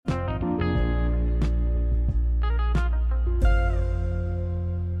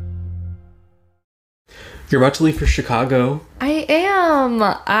You're about to leave for Chicago. I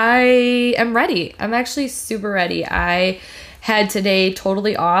am ready. I'm actually super ready. I had today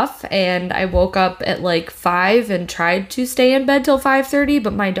totally off, and I woke up at like 5 and tried to stay in bed till 5:30,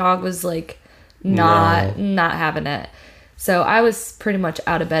 but my dog was like not having it. So I was pretty much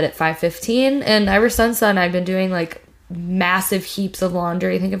out of bed at 5:15, and ever since then I've been doing like massive heaps of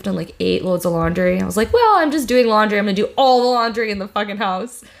laundry. I think I've done like 8 loads of laundry. I was like, well, I'm just doing laundry. I'm gonna do all the laundry in the fucking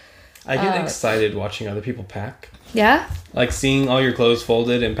house. I get excited watching other people pack. Yeah? Like seeing all your clothes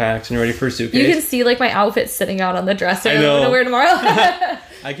folded and packed and ready for a suitcase. You can see like my outfit sitting out on the dresser I that I'm know. gonna wear tomorrow.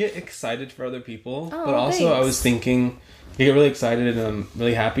 I get excited for other people, Oh, but also thanks. I was thinking, I get really excited and I'm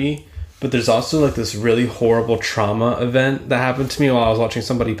really happy, but there's also like this really horrible trauma event that happened to me while I was watching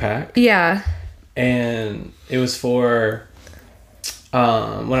somebody pack. Yeah. And it was for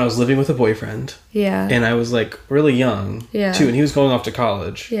when I was living with a boyfriend. Yeah. And I was like really young Yeah. too, and he was going off to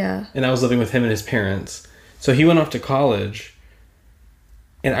college. Yeah. And I was living with him and his parents. So he went off to college,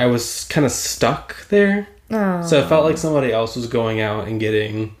 and I was kind of stuck there. Oh. So it felt like somebody else was going out and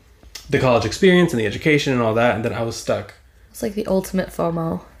getting the college experience and the education and all that, and then I was stuck. It's like the ultimate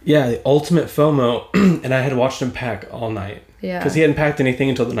FOMO. Yeah, the ultimate FOMO, and I had watched him pack all night. Yeah. Because he hadn't packed anything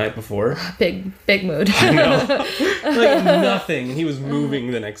until the night before. Big mood. I know. Like nothing. And he was moving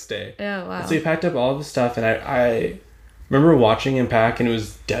the next day. Oh, wow. And so he packed up all of his stuff, and I remember watching him pack, and it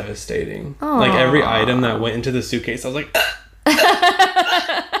was devastating. Aww. Like every item that went into the suitcase, I was like,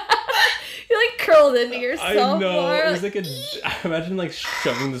 You like curled into yourself. I know. More. It was like imagine like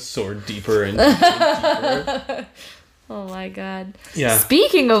shoving the sword deeper and deeper. Oh my god. Yeah.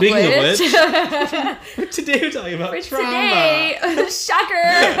 Speaking of which Today we're talking about trauma. today,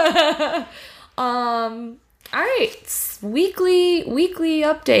 shocker. All right, weekly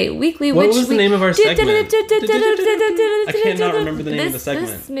update. What was the name of our segment? I cannot remember the name of the segment.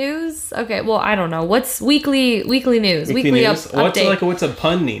 This news. Okay, well I don't know. What's weekly news? Weekly news? update. What's a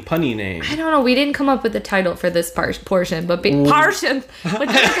punny name? I don't know. We didn't come up with the title for this portion, but portion. We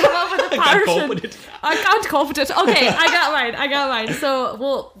didn't come up with the portion. I can't cope with it. Okay, I got mine. So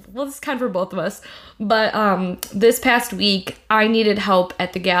we'll just kind for both of us. But this past week, I needed help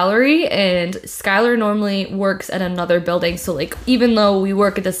at the gallery, and Skylar normally works at another building. So like, even though we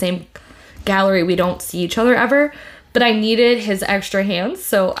work at the same gallery, we don't see each other ever. But I needed his extra hands,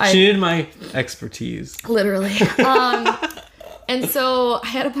 so She needed my expertise. Literally. And so I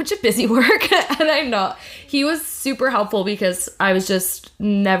had a bunch of busy work, and I know he was super helpful because I was just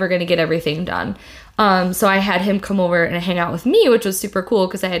never going to get everything done. So I had him come over and hang out with me, which was super cool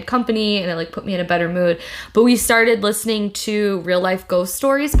because I had company and it like put me in a better mood. But we started listening to Real Life Ghost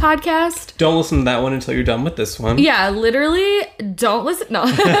Stories podcast. Don't listen to that one until you're done with this one. Yeah, literally don't listen. No.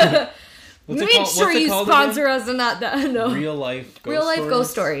 Make sure you sponsor us and not that. No. Real Life Ghost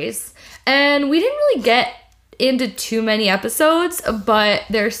Stories. And we didn't really get into too many episodes, but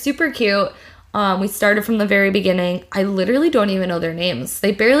they're super cute. We started from the very beginning. I literally don't even know their names.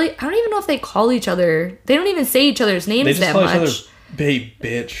 I don't even know if they call each other. They don't even say each other's names that much. They just call each other babe,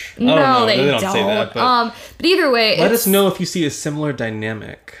 bitch. No, I don't know. they don't say that. But either way, let us know if you see a similar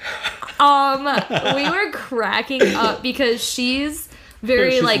dynamic. We were cracking up because she's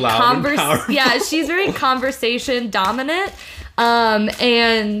very like she's very conversation dominant.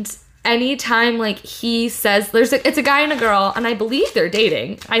 And anytime like he says it's a guy and a girl, and I believe they're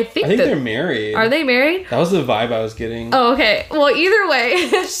dating. I think they're married. Are they married? That was the vibe I was getting. Oh, okay. Well, either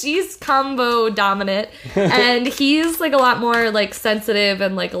way, she's combo dominant, and he's like a lot more like sensitive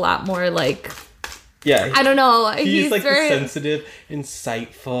and like a lot more like I don't know. He's like very the sensitive,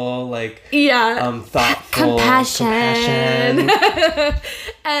 insightful, like compassion. thoughtful,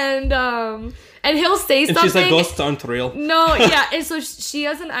 and he'll say something. And she's like, ghosts aren't real. No, yeah. And so she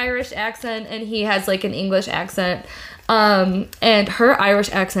has an Irish accent, and he has like an English accent. And her Irish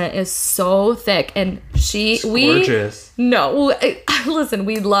accent is so thick, and gorgeous. No, listen,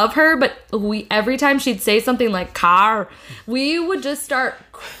 we love her, but every time she'd say something like car, we would just start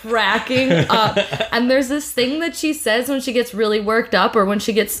cracking up. And there's this thing that she says when she gets really worked up or when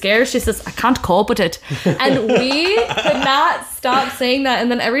she gets scared. She says, I can't cope with it. And we could not stop saying that.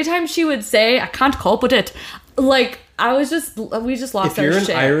 And then every time she would say, I can't cope with it, like, we just lost our shit. If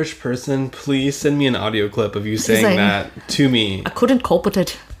you're an Irish person, please send me an audio clip of you saying that to me. I couldn't cope with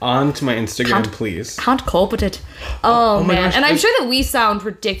it. Onto my Instagram, please. Can't cope with it. Oh man. Gosh, and I'm sure that we sound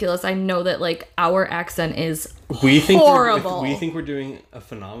ridiculous. I know that like our accent is horrible. We think we're doing a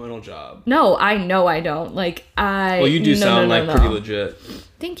phenomenal job. No, I know I don't. Like Well, you do sound pretty legit.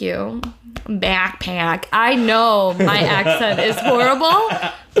 Thank you. Backpack. I know my accent is horrible,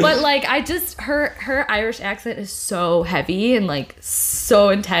 but like her Irish accent is so heavy and like so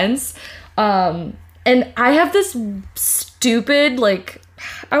intense. And I have this stupid, like,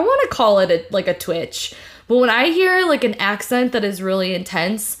 I want to call it a twitch. But when I hear, like, an accent that is really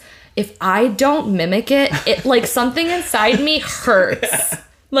intense, if I don't mimic it, like, something inside me hurts.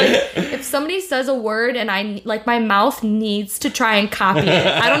 Like, if somebody says a word and my mouth needs to try and copy it.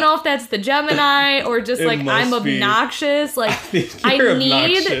 I don't know if that's the Gemini or just, like, I'm obnoxious. Like, I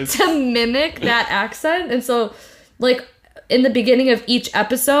need to mimic that accent. And so, like, in the beginning of each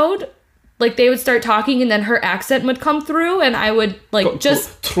episode, like, they would start talking and then her accent would come through and I would, like,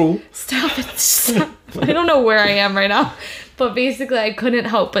 stop it. Stop. I don't know where I am right now. But basically, I couldn't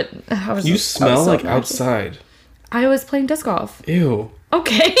help but... You smell like outside. I was playing disc golf. Ew.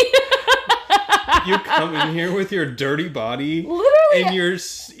 Okay. You come in here with your dirty body. Literally. And your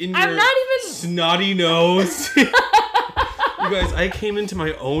I'm not even... snotty nose. You guys, I came into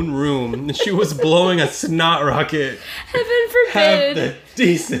my own room and she was blowing a snot rocket. Heaven forbid. Have the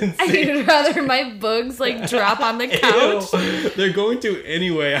decency. I'd rather my bugs, like, drop on the couch. Ew. They're going to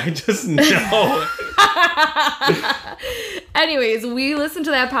anyway. I just know. Anyways, we listened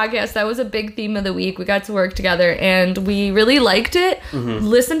to that podcast. That was a big theme of the week. We got to work together and we really liked it. Mm-hmm.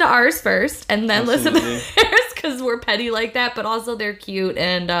 Listen to ours first and then listen to theirs because we're petty like that, but also they're cute.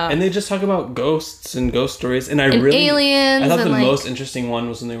 And they just talk about ghosts and ghost stories. And aliens. I thought the most interesting one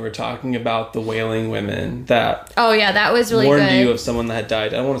was when they were talking about the wailing women that... Oh, yeah, that was really warned good. you of someone that had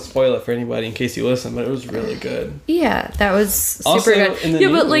died. I don't want to spoil it for anybody in case you listen, but it was really good. Yeah, that was super also, good. In the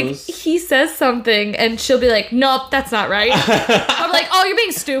news, but, like, he says something and she'll be like, nope, that's not right. I'm like, oh, you're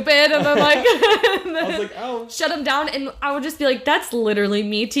being stupid. And I'm like... I was like, oh. Shut him down. And I would just be like, that's literally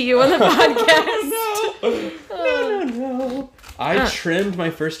me to you on the podcast. No. I trimmed my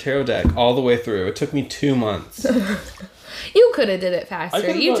first tarot deck all the way through. It took me 2 months. You could have did it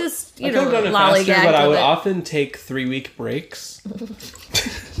faster. You just, you know, done it faster, but I would often take 3-week breaks.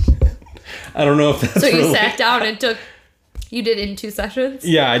 I don't know if that's so you really... sat down and you did it in 2 sessions?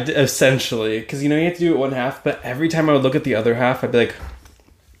 Yeah, essentially. Because, you know, you have to do it one half, but every time I would look at the other half, I'd be like,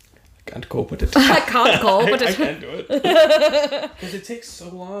 I can't cope with it. I can't cope with it. I can't do it. Because it takes so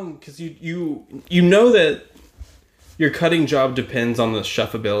long. Because you know that your cutting job depends on the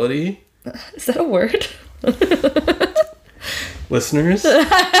shuffability. Is that a word? Listeners,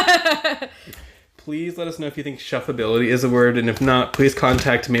 please let us know if you think shuffability is a word, and if not, please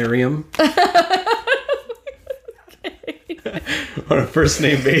contact Miriam on a first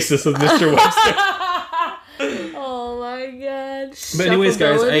name basis with Mr. Webster. Oh my god! But anyways,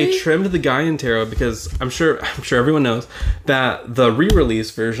 guys, I trimmed the Gaian Tarot because I'm sure everyone knows that the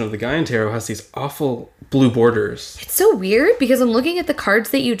re-release version of the Gaian Tarot has these awful blue borders. It's so weird because I'm looking at the cards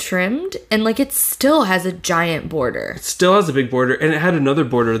that you trimmed and, like, it still has a giant border. It still has a big border, and it had another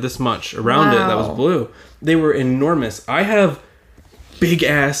border this much around it that was blue. They were enormous. I have big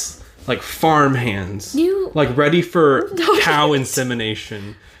ass, like, farm hands. Like, ready for cow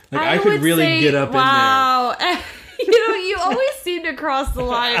insemination. Like, I could really get up in there. Wow. You know, you always seem to cross the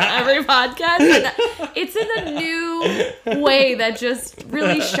line every podcast. And it's in a new way that just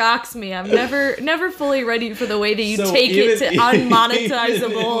really shocks me. I'm never fully ready for the way that you take it to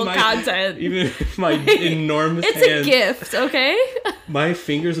unmonetizable content. Even my enormous hands. It's a gift, okay? My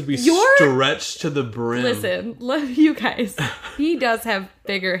fingers would be stretched to the brim. Listen, you guys. He does have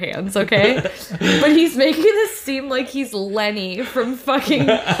bigger hands, okay? But he's making this seem like he's Lenny from fucking...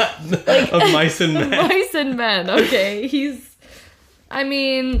 like, of Mice and Men. Mice and Men, okay? I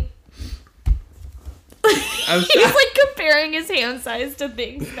mean... he's like comparing his hand size to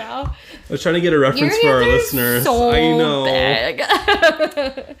things now. I was trying to get a reference for our listeners. So I know. big.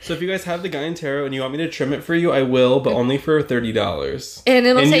 So if you guys have the Gaian Tarot and you want me to trim it for you, I will, but only for $30. And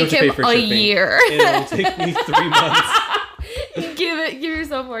it'll take him a year. And it'll take me 3 months. Give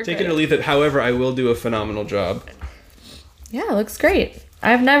yourself more Take credit. it or leave it. However, I will do a phenomenal job. Yeah, it looks great.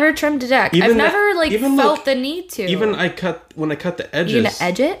 I've never trimmed a deck. I've never felt the need to. Even when I cut the edges. You gonna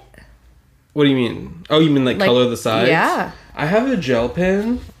edge it? What do you mean? Oh, you mean like color the sides? Yeah. I have a gel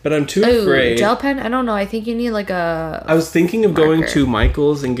pen, but I'm too afraid. Gel pen? I don't know. I think you need like a... I was thinking of going to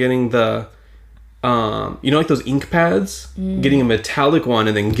Michael's and getting the, you know, like those ink pads? Getting a metallic one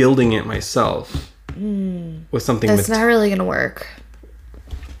and then gilding it myself. With something... That's not really going to work.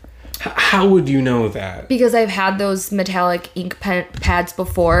 How would you know that? Because I've had those metallic ink pads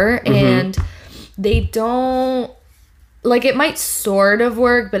before, and they don't... Like, it might sort of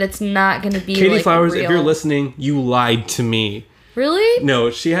work, but it's not going to be Katie like Flowers, real. if you're listening, you lied to me. Really? No,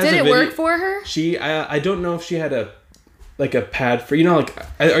 she has Did it work for her? I don't know if she had a pad for, you know, like,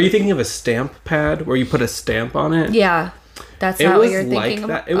 are you thinking of a stamp pad where you put a stamp on it? Yeah. That's not what you're thinking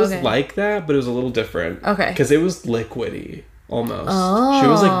about? It was like that, but it was a little different. Okay. Because it was liquidy. almost. She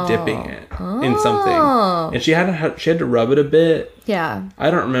was like dipping it in something, and she had to rub it a bit. Yeah,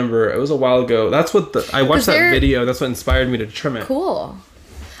 I don't remember. It was a while ago. That's what I watched that video. That's what inspired me to trim it. Cool.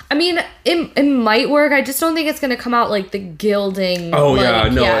 I mean, it might work. I just don't think it's going to come out like the gilding. Oh,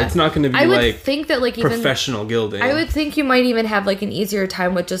 like, it's not going to be I would think that like professional gilding. I would think you might even have like an easier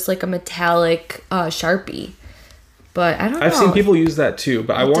time with just like a metallic Sharpie. But I don't know. I've seen people use that too,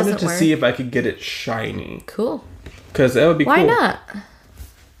 but I wanted to see if I could get it shiny. Cool. Because that would be cool. Why not?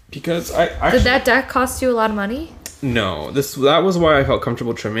 Because I actually... Did that deck cost you a lot of money? No, that was why I felt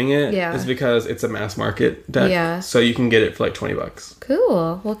comfortable trimming it. Yeah, is because it's a mass market deck. Yeah, so you can get it for like $20.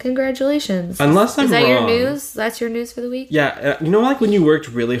 Cool. Well, congratulations. Unless I'm wrong. Is that your news? That's your news for the week? Yeah, you know, like when you worked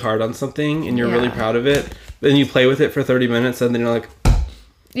really hard on something and you're really proud of it, then you play with it for 30 minutes and then you're like,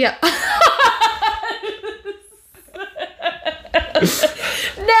 yeah.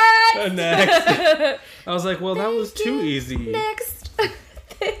 Next. I was like, well, that was too easy. Next.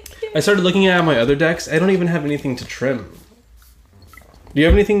 I started looking at my other decks. I don't even have anything to trim. Do you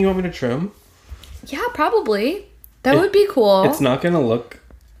have anything you want me to trim? Yeah, probably. That would be cool. It's not going to look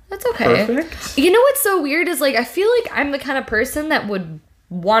That's okay. Perfect. You know what's so weird is like I feel like I'm the kind of person that would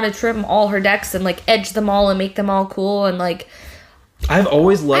want to trim all her decks and like edge them all and make them all cool and like I've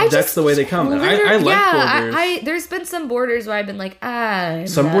always loved decks the way they come. And I like borders. There's been some borders where I've been like,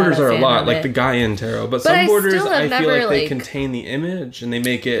 some borders are a lot, like the Gaian Tarot. But some borders, I feel like they like, contain the image and they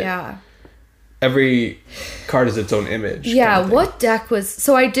make it... Yeah. Every card is its own image. Yeah, what deck was...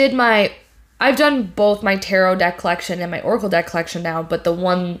 So I've done both my Tarot deck collection and my Oracle deck collection now, but the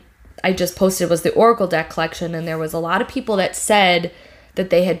one I just posted was the Oracle deck collection, and there was a lot of people that said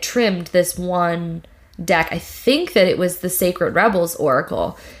that they had trimmed this one deck. I think that it was the Sacred Rebels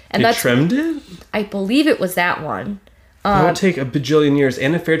Oracle. And they trimmed it? I believe it was that one. That would take a bajillion years.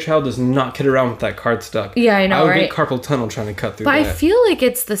 Anna Fairchild does not kid around with that card stuck. Yeah, I know, I would right? get carpal tunnel trying to cut through but that. I feel like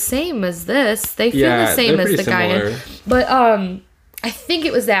it's the same as this. They feel the same as the Gaian. But I think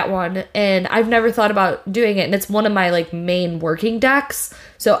it was that one, and I've never thought about doing it, and it's one of my like main working decks,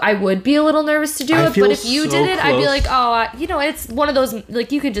 so I would be a little nervous to do it, but if you did it, I'd be like, oh, it's one of those,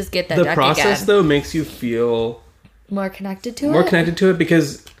 like, you could just get that deck again. The process, though, makes you feel... More connected to it? More connected to it,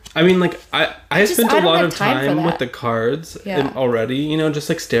 because, I mean, like, I spent a lot of time with the cards already, just,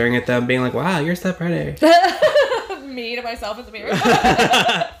 like, staring at them, being like, wow, you're so pretty. Me to myself in the mirror.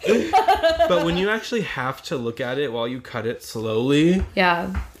 But when you actually have to look at it while you cut it slowly,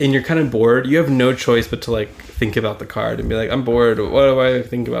 and you're kind of bored, you have no choice but to like think about the card and be like, I'm bored. What do I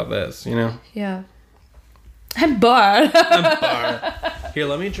think about this? Yeah. I'm bored. Here,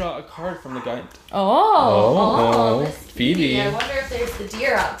 let me draw a card from the guide. Oh, Phoebe. I wonder if there's the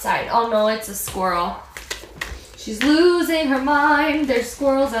deer outside. Oh no, it's a squirrel. She's losing her mind. There's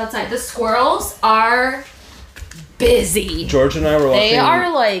squirrels outside. The squirrels are busy. George and I were watching. They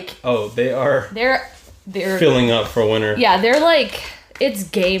are like... Oh, they are... They're filling up for winter. Yeah, they're like... It's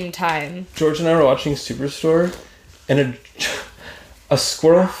game time. George and I were watching Superstore, and a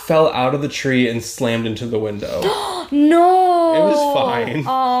squirrel fell out of the tree and slammed into the window. No! It was fine.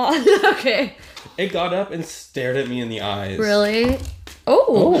 Oh, okay. It got up and stared at me in the eyes. Really?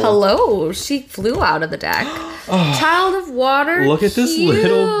 Oh, hello. She flew out of the deck. Child of Water. Look at this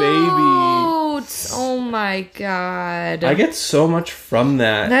little baby. Oh my god. I get so much from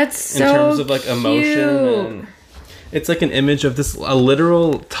that. That's so in terms of like emotion. And it's like an image of a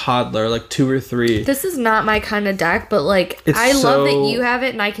literal toddler, like 2 or 3. This is not my kind of deck, but like I love that you have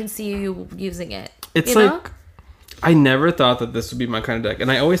it and I can see you using it. It's like I never thought that this would be my kind of deck,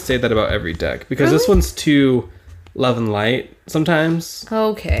 and I always say that about every deck because this one's too love and light sometimes.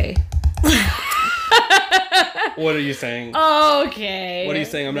 Okay. What are you saying? Okay. What are you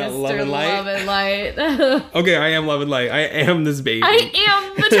saying? I'm not Mr. love and light? Love and light. Okay, I am love and light. I am this baby. I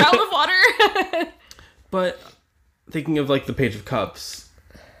am the Child of Water. But thinking of like the Page of Cups,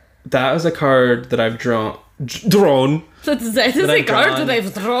 that was a card that I've drawn. That is a card that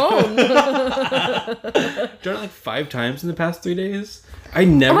I've drawn. Drawn it like 5 times in the past 3 days. I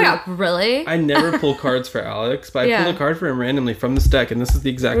never. Oh my god, really? I never pull cards for Alex, but I pulled a card for him randomly from this deck, and this is the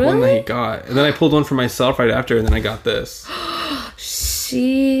exact one that he got. And then I pulled one for myself right after, and then I got this.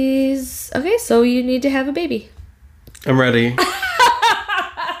 She's okay. So you need to have a baby. I'm ready.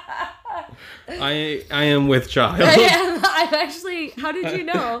 I am with child. I'm actually. How did you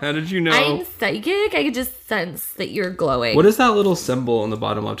know? How did you know? I'm psychic. I could just sense that you're glowing. What is that little symbol in the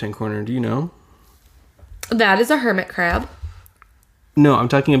bottom left-hand corner? Do you know? That is a hermit crab. No, I'm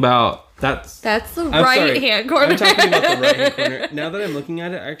talking about that's the right-hand corner. I'm talking about the right-hand corner. Now that I'm looking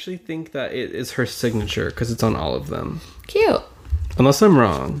at it, I actually think that it is her signature because it's on all of them. Cute. Unless I'm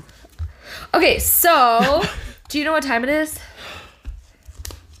wrong. Okay, so do you know what time it is?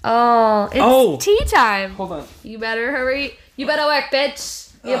 Oh, it's tea time. Hold on. You better hurry. You better work,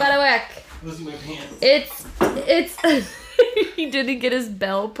 bitch. You better work. Losing my pants. It's he didn't get his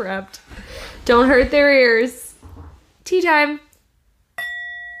bell prepped. Don't hurt their ears. Tea time.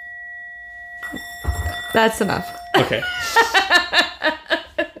 That's enough. Okay. I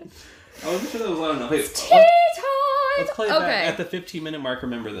wasn't sure that was loud enough. Wait, tea time. Let's play it back at the 15-minute mark.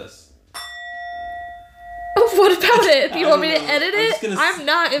 Remember this. What about it? Do you want me to edit it? I'm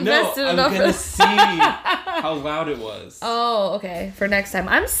not invested enough. I'm gonna see how loud it was. Oh, okay. For next time.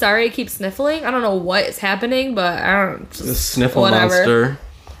 I'm sorry I keep sniffling. I don't know what is happening, but I don't. The sniffle monster.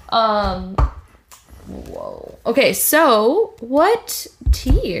 Whoa. Okay, so what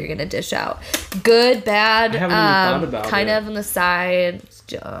tea are you gonna dish out? Good, bad, I haven't even thought about kind it. of on the side,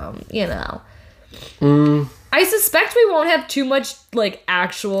 you know. I suspect we won't have too much like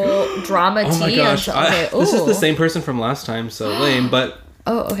actual drama tea. Oh my gosh! This is the same person from last time, so lame. But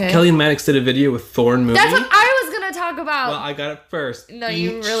Kelly and Maddox did a video with Thorn movie. That's what I was gonna talk about. Well, I got it first. No,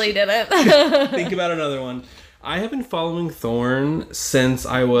 you really didn't. Think about another one. I have been following Thorn since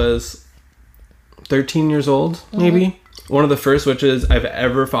I was 13 years old, maybe. One of the first witches I've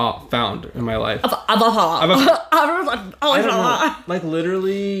ever found in my life. I don't know. Like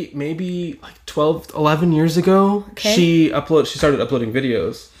literally maybe like 12, 11 years ago, she started uploading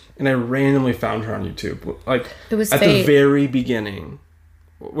videos and I randomly found her on YouTube. Like it was at the very beginning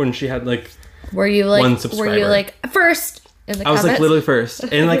when she had like Were you like one subscriber. Were you like first in the comments? I was like literally first.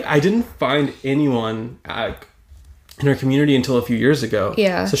 And like I didn't find anyone in her community until a few years ago.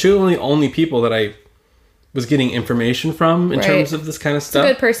 Yeah. So she was the only people that I was getting information from in terms of this kind of stuff.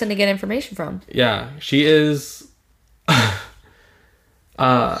 She's a good person to get information from. Yeah, she is.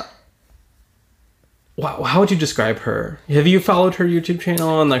 Wow, how would you describe her? Have you followed her YouTube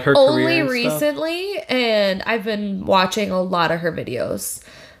channel and like her career? Only recently, and I've been watching a lot of her videos.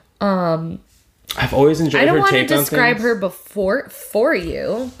 I've always enjoyed her take on things. I don't want to describe her for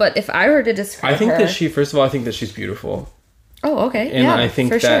you, but if I were to describe her, I think that first of all, I think that she's beautiful. Oh, okay. And I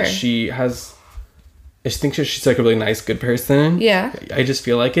think that she has. I just think she's like a really nice, good person. Yeah. I just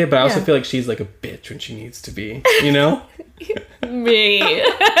feel like it, but I also feel like she's like a bitch when she needs to be, you know? Me.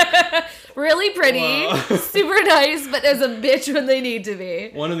 Really pretty, super nice, but as a bitch when they need to be.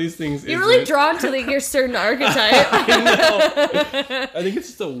 One of these things You're really drawn to your certain archetype. I know. I think it's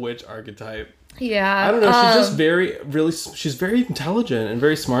just a witch archetype. Yeah. I don't know. She's very intelligent and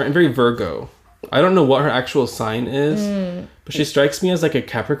very smart and very Virgo. I don't know what her actual sign is, but she strikes me as like a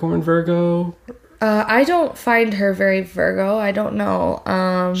Capricorn Virgo. I don't find her very Virgo. I don't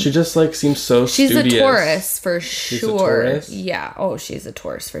know. She just like seems so studious. She's a Taurus for sure. She's a Taurus? Yeah. Oh, she's a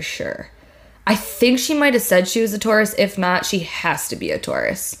Taurus for sure. I think she might have said she was a Taurus. If not, she has to be a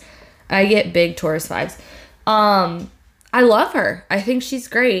Taurus. I get big Taurus vibes. I love her. I think she's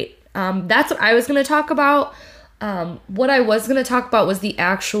great. That's what I was going to talk about. What I was going to talk about was the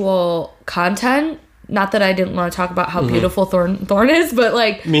actual content. Not that I didn't want to talk about how beautiful Thorn is, but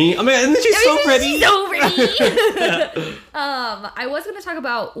like me. I mean, she's so pretty. She's so pretty. I was going to talk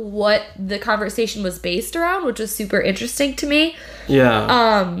about what the conversation was based around, which was super interesting to me.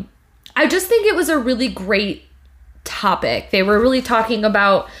 Yeah. I just think it was a really great topic. They were really talking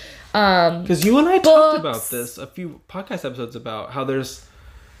about because you and I talked about this a few podcast episodes about how there's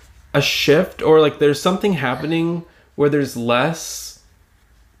a shift or like there's something happening where there's less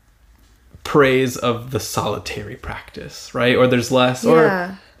praise of the solitary practice, right? Or there's less,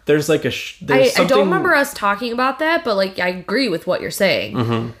 or there's like I don't remember us talking about that, but like I agree with what you're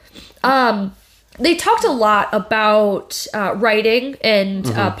saying. They talked a lot about writing and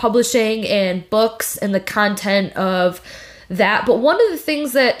publishing and books and the content of that. But one of the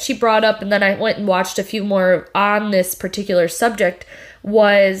things that she brought up, and then I went and watched a few more on this particular subject,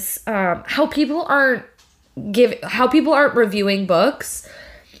 was how people aren't reviewing books.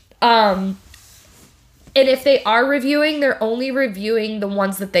 And if they are reviewing, they're only reviewing the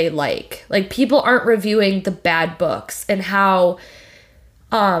ones that they like. Like, people aren't reviewing the bad books, and how,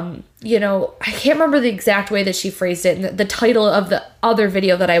 you know, I can't remember the exact way that she phrased it. And the title of the other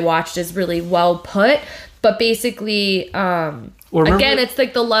video that I watched is really well put. But basically, again, it's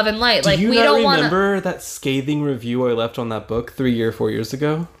like the love and light. Like, we don't want to remember that scathing review I left on that book 3 or 4 years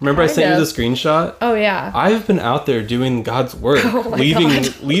ago. Remember, I sent you the screenshot. Oh yeah. I've been out there doing God's work,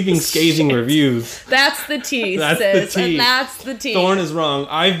 leaving scathing reviews. That's the tea, sis. And that's the tea. Thorn is wrong.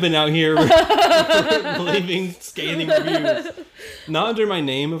 I've been out here leaving scathing reviews, not under my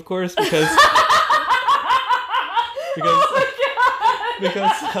name, of course, because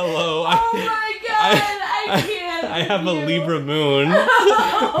because hello. I can't. I have a Libra moon,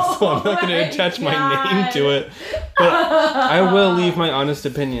 so I'm not going to attach my name to it. But I will leave my honest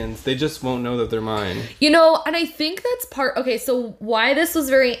opinions. They just won't know that they're mine. And I think that's part... Okay, so why this was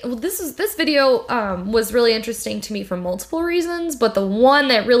this video was really interesting to me for multiple reasons, but the one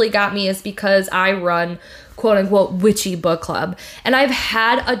that really got me is because I run quote-unquote witchy book club. And I've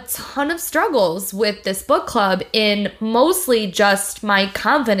had a ton of struggles with this book club in mostly just my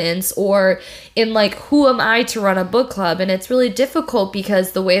confidence or in like, who am I to run a book club? And it's really difficult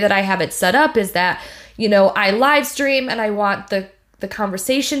because the way that I have it set up is that, I live stream and I want the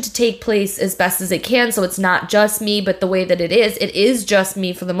conversation to take place as best as it can. So it's not just me, but the way that it is just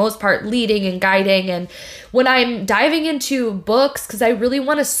me for the most part, leading and guiding. And when I'm diving into books, because I really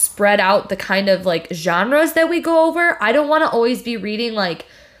want to spread out the kind of like genres that we go over, I don't want to always be reading like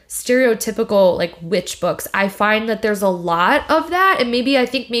stereotypical like witch books. I find that there's a lot of that. And I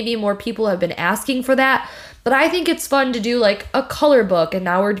think maybe more people have been asking for that. But I think it's fun to do like a color book, and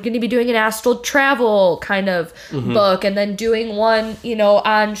now we're going to be doing an astral travel kind of book, and then doing one,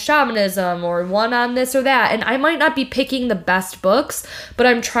 on shamanism or one on this or that. And I might not be picking the best books, but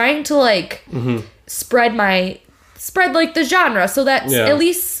I'm trying to like spread like the genre so that at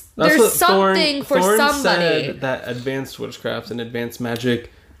least there's something for somebody. Said that advanced witchcraft and advanced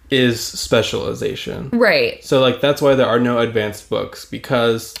magic is specialization. Right. So like that's why there are no advanced books,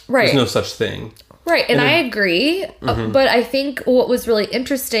 because there's no such thing. Right, and I agree, but I think what was really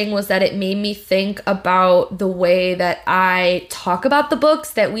interesting was that it made me think about the way that I talk about the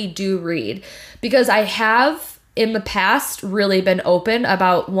books that we do read. Because I have, in the past, really been open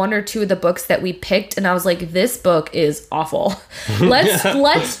about one or two of the books that we picked, and I was like, this book is awful.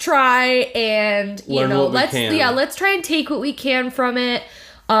 Let's try and, let's try and take what we can from it.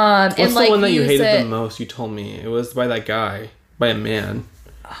 What's the one that you hated the most? You told me. It was by that guy, by a man.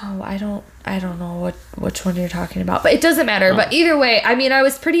 Oh, I don't know which one you're talking about, but it doesn't matter. Oh. But either way, I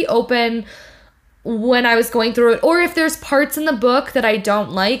was pretty open when I was going through it. Or if there's parts in the book that I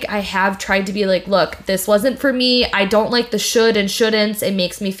don't like, I have tried to be like, look, this wasn't for me. I don't like the should and shouldn'ts. It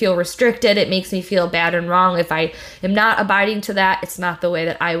makes me feel restricted. It makes me feel bad and wrong. If I am not abiding to that, it's not the way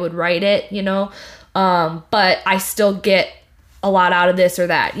that I would write it, but I still get a lot out of this or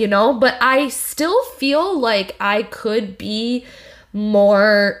that, but I still feel like I could be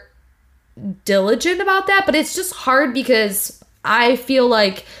more diligent about that, but it's just hard because I feel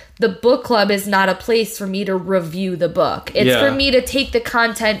like the book club is not a place for me to review the book. It's for me to take the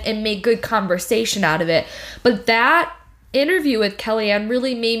content and make good conversation out of it. But that interview with Kellyanne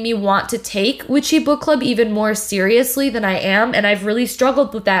really made me want to take Witchy Book Club even more seriously than I am, and I've really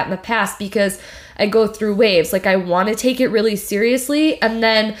struggled with that in the past because I go through waves. Like, I want to take it really seriously, and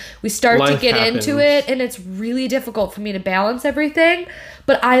then we start to get into it, and it's really difficult for me to balance everything.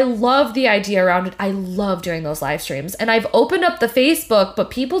 But I love the idea around it. I love doing those live streams. And I've opened up the Facebook, but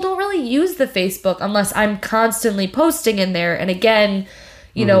people don't really use the Facebook unless I'm constantly posting in there. And again,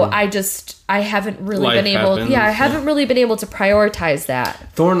 I haven't really been able... Happens. Yeah, I haven't really been able to prioritize that.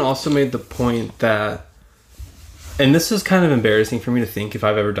 Thorne also made the point that... And this is kind of embarrassing for me to think if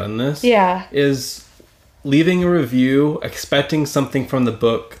I've ever done this. Yeah. Is leaving a review expecting something from the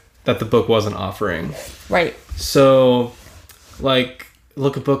book that the book wasn't offering. Right. So, like,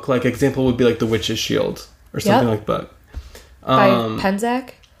 look, a book, like, example would be like The Witch's Shield or something like that. By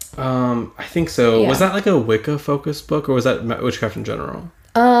Penzak? I think so. Yeah. Was that like a Wicca-focused book, or was that witchcraft in general?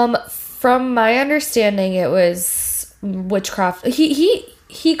 From my understanding, it was witchcraft.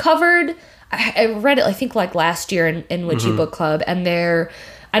 He covered... I read it, I think, like last year in Witchy Book Club, and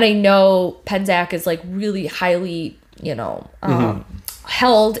I know Penzak is like really highly,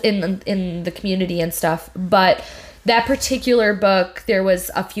 held in the community and stuff. But that particular book, there was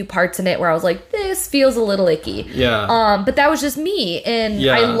a few parts in it where I was like, this feels a little icky. Yeah. But that was just me, and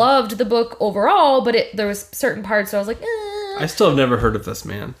I loved the book overall. But there was certain parts where I was like, I still have never heard of this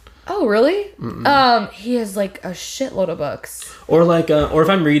man. Oh, really? Mm-mm. He has like a shitload of books. Or like, or if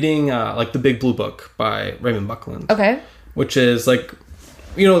I'm reading like The Big Blue Book by Raymond Buckland. Okay. Which is like,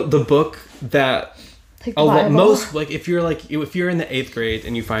 the book that like most, like, if you're in the 8th grade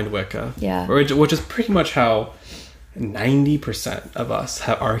and you find Wicca, which is pretty much how 90% of us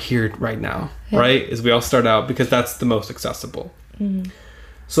are here right now, right? Is we all start out because that's the most accessible. Mm-hmm.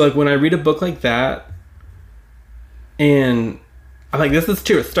 So like when I read a book like that, and I'm like, this is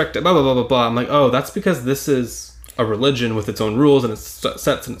too restrictive, blah, blah, blah, blah, blah. I'm like, oh, that's because this is a religion with its own rules and its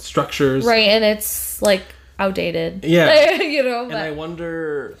sets and its structures. Right, and it's, like, outdated. Yeah. And I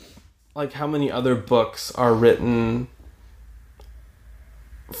wonder, like, how many other books are written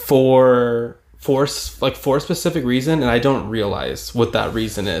for a specific reason, and I don't realize what that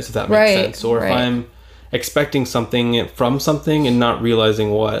reason is, if that makes sense. Or if I'm expecting something from something and not realizing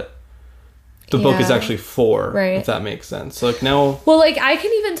what the book is actually for, if that makes sense. So like now... Well, like I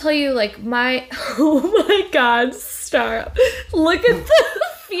can even tell you like oh my God, stop. Look at the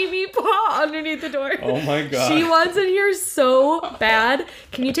Phoebe paw underneath the door. Oh my God. She wants in here so bad.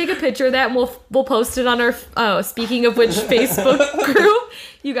 Can you take a picture of that and we'll post it on our, speaking of which, Facebook group?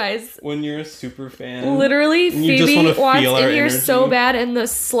 You guys. When you're a super fan. Literally, Phoebe wants in here so bad and the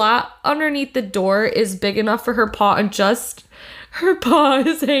slot underneath the door is big enough for her paw and just... her paw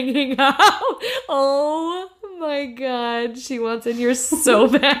is hanging out. Oh my God. She wants in here so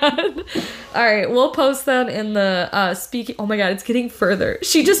bad. All right. We'll post that in the speaking. Oh my God. It's getting further.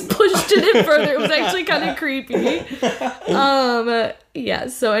 She just pushed it in further. It was actually kind of creepy. Yeah.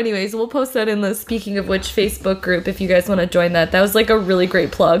 So anyways, we'll post that in the Speaking of Which Facebook group if you guys want to join that. That was like a really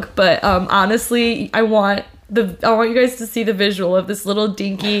great plug. But honestly, I want you guys to see the visual of this little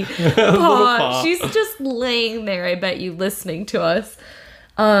dinky paw. She's just laying there, I bet you, listening to us.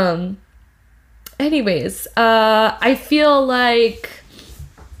 Anyways, I feel like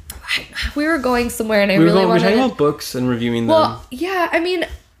we were going somewhere and I really wanted... We were talking about books and reviewing them. Well, yeah, I mean,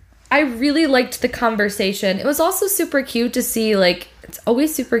 I really liked the conversation. It was also super cute to see, like... It's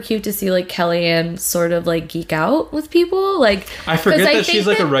always super cute to see, like, Kellyanne sort of, like, geek out with people. Like, I forget that she's,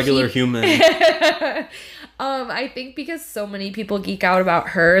 like, a regular human. I think because so many people geek out about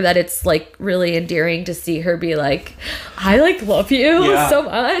her that it's like really endearing to see her be like, I like love you so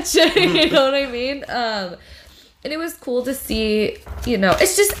much. You know what I mean? And it was cool to see, you know,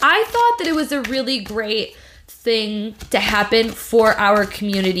 it's just, I thought that it was a really great thing to happen for our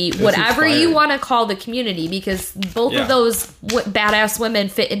community, whatever you want to call the community, because both of those badass women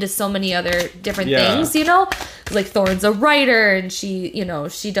fit into so many other different things, you know, like Thorne's a writer and she, you know,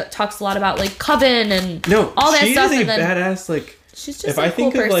 she talks a lot about like Coven and all that stuff. She's a badass, like, she's just if I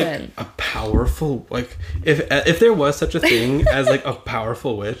think of like a powerful, like if there was such a thing as like a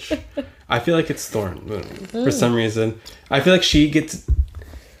powerful witch, I feel like it's Thorne Moon for some reason. I feel like she gets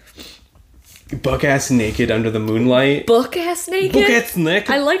buck-ass naked under the moonlight. Buck-ass naked? Buck-ass naked.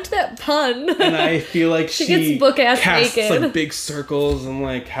 I liked that pun. And I feel like she gets buck-ass casts naked. like big circles and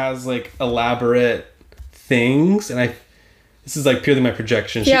like has like elaborate things. And this is like purely my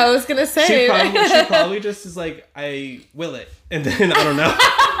projection. I was gonna say. She probably just is like, I will it. And then, I don't know.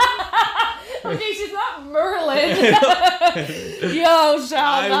 Okay, she's not Merlin. Yo,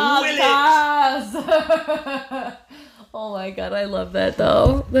 shall not pass. Oh my God, I love that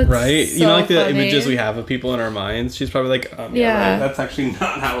though. That's right? So you know, like the funny. images we have of people in our minds. She's probably like, right. That's actually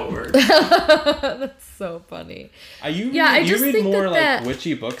not how it works. That's so funny. You read more like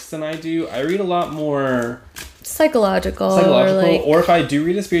witchy books than I do. I read a lot more psychological, or if I do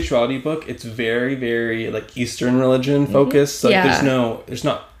read a spirituality book, it's very, very like Eastern religion focused. Like there's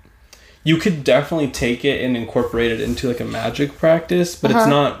not. You could definitely take it and incorporate it into like a magic practice, but it's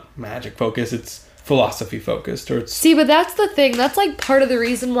not magic focused. It's philosophy focused, See, but that's the thing. That's like part of the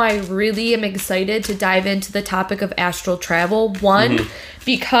reason why I really am excited to dive into the topic of astral travel. One,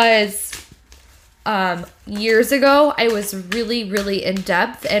 because years ago I was really, really in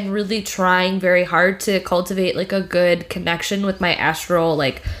depth and really trying very hard to cultivate like a good connection with my astral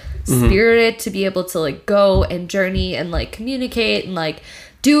like spirit, to be able to like go and journey and like communicate and like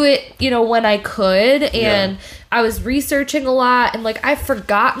do it, you know, when I could. And I was researching a lot and like I've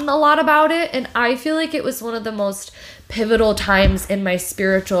forgotten a lot about it, and I feel like it was one of the most pivotal times in my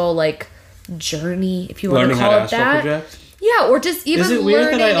spiritual like journey, if you want to call it that. Project? Yeah, or just even learning. Is it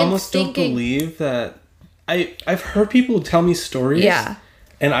weird that I almost don't believe that I've heard people tell me stories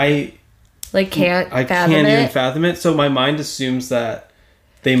and I can't even fathom it. So my mind assumes that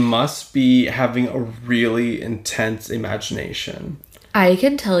they must be having a really intense imagination. I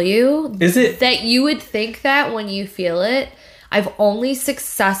can tell you that you would think that when you feel it. I've only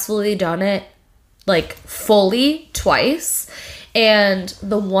successfully done it like fully twice. And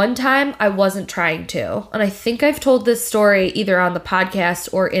the one time I wasn't trying to. And I think I've told this story either on the podcast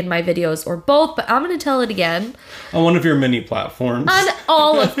or in my videos or both, but I'm going to tell it again. On one of your mini platforms. On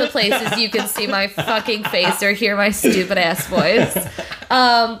all of the places you can see my fucking face or hear my stupid ass voice.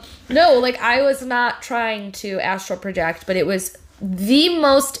 No, like I was not trying to astral project, but it was the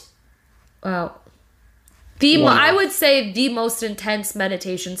most, I would say the most intense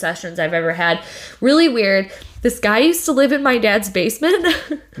meditation sessions I've ever had. Really weird. This guy used to live in my dad's basement.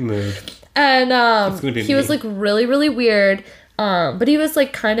 Mood. And he was like really, really weird. But he was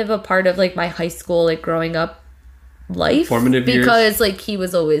like kind of a part of like my high school, like growing up life. Formative years. Because like he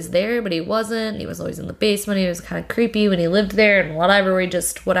was always there, but he wasn't. He was always in the basement. He was kind of creepy when he lived there and whatever.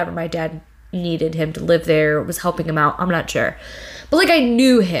 Whatever my dad needed him to live there, was helping him out. I'm not sure. But like I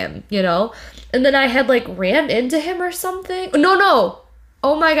knew him, you know? And then I had like ran into him or something. No.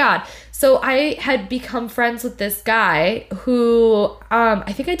 Oh my God. So I had become friends with this guy who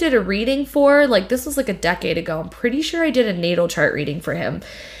I think I did a reading for. Like, this was like a decade ago. I'm pretty sure I did a natal chart reading for him.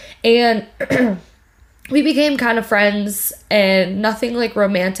 And we became kind of friends, and nothing like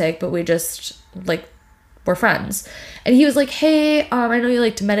romantic, but we just like were friends. And he was like, hey, I know you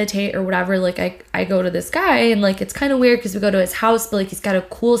like to meditate or whatever. Like, I go to this guy, and like it's kind of weird because we go to his house, but like he's got a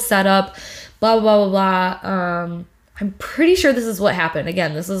cool setup, blah blah blah blah blah. I'm pretty sure this is what happened.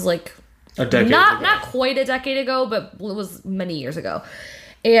 Again, this is like a decade ago. Not quite a decade ago, but it was many years ago.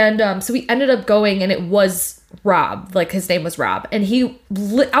 And so we ended up going, and it was Rob. Like, his name was Rob. And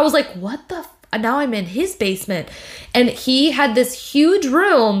I was like, what the now I'm in his basement. And he had this huge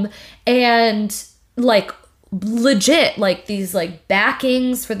room, and like legit like these like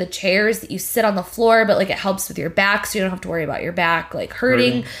backings for the chairs that you sit on the floor, but like it helps with your back, so you don't have to worry about your back like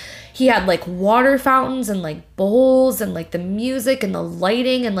hurting. He had like water fountains and like bowls and like the music and the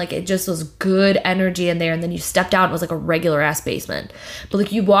lighting, and like it just was good energy in there. And then you stepped out, it was like a regular ass basement, but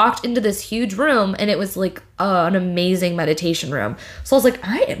like you walked into this huge room, and it was like an amazing meditation room. So I was like,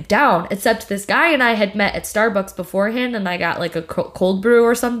 I am down. Except this guy and I had met at Starbucks beforehand, and I got like a cold brew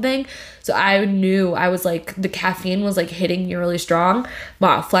or something. So I knew, I was like, the caffeine was like hitting me really strong.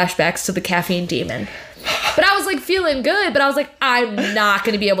 Wow, flashbacks to the caffeine demon. But I was like feeling good, but I was like, I'm not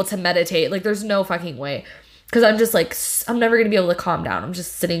going to be able to meditate. Like, there's no fucking way. Because I'm just like, I'm never going to be able to calm down. I'm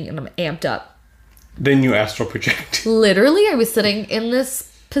just sitting and I'm amped up. Then you astral project. Literally, I was sitting in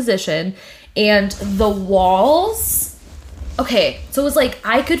this position, and the walls, okay, so it was like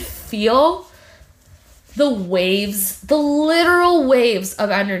I could feel the waves, the literal waves of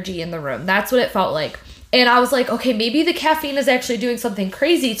energy in the room. That's what it felt like. And I was like, okay, maybe the caffeine is actually doing something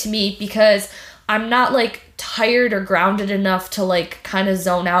crazy to me, because I'm not like tired or grounded enough to like kind of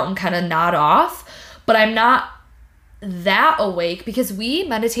zone out and kind of nod off, but I'm not that awake, because we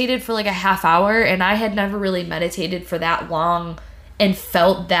meditated for like a half hour, and I had never really meditated for that long and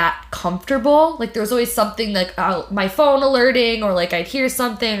felt that comfortable. Like, there was always something like my phone alerting, or like I'd hear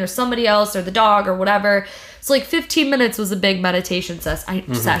something, or somebody else, or the dog, or whatever. So like 15 minutes was a big meditation sesh.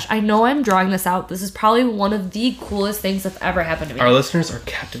 I know I'm drawing this out. This is probably one of the coolest things that ever happened to me. Our listeners are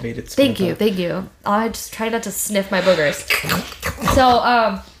captivated. Thank you. I just try not to sniff my boogers.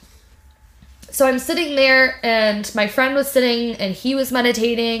 So I'm sitting there, and my friend was sitting, and he was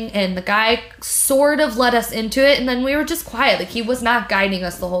meditating, and the guy sort of led us into it, and then we were just quiet. Like, he was not guiding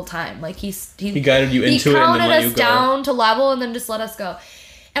us the whole time. Like, he guided you into it and then let you go. He counted us down to level and then just let us go.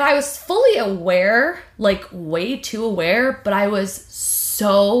 And I was fully aware, like way too aware, but I was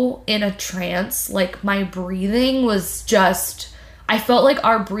so in a trance. Like, my breathing was just, I felt like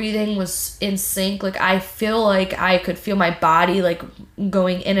our breathing was in sync. Like, I feel like I could feel my body like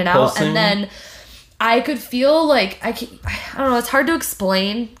going in and out. Pulsing. And then I could feel like, I don't know, it's hard to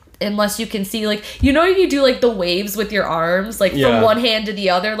explain unless you can see, like, you know, you do like the waves with your arms, like from one hand to the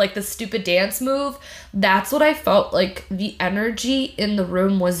other, like the stupid dance move. That's what I felt like the energy in the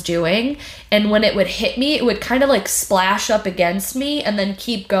room was doing. And when it would hit me, it would kind of like splash up against me and then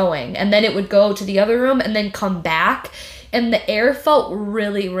keep going. And then it would go to the other room and then come back. And the air felt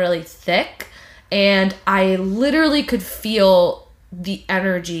really, really thick. And I literally could feel the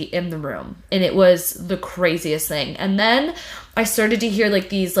energy in the room, and it was the craziest thing. And then I started to hear like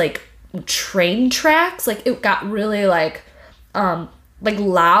these like train tracks, like it got really like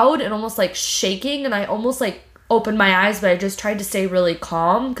loud and almost like shaking, and I almost like opened my eyes, but I just tried to stay really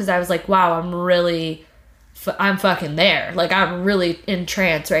calm, because I was like, wow, I'm fucking there, like I'm really in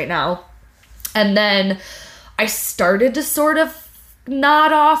trance right now. And then I started to sort of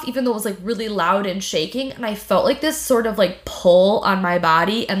nod off, even though it was like really loud and shaking, and I felt like this sort of like pull on my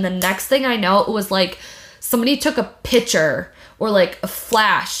body. And the next thing I know, it was like somebody took a picture or like a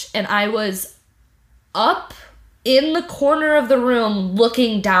flash, and I was up in the corner of the room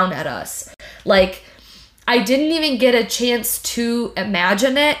looking down at us. Like, I didn't even get a chance to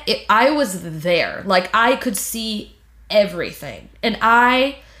imagine it. I was there. Like, I could see everything, and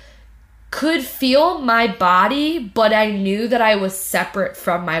I could feel my body, but I knew that I was separate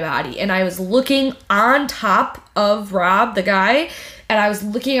from my body. And I was looking on top of Rob, the guy, and I was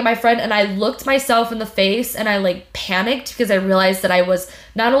looking at my friend, and I looked myself in the face, and I like panicked, because I realized that I was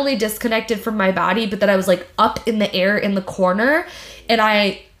not only disconnected from my body, but that I was like up in the air in the corner. And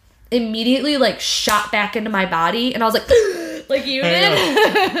I immediately like shot back into my body, and I was like you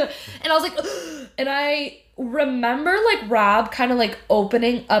did. And I was like, and I remember like Rob kind of like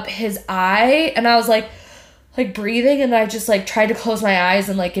opening up his eye, and I was like breathing, and I just like tried to close my eyes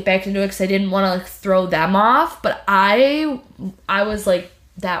and like get back into it, because I didn't want to like throw them off. But I was like,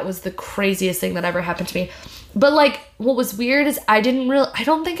 that was the craziest thing that ever happened to me. But, like, what was weird is I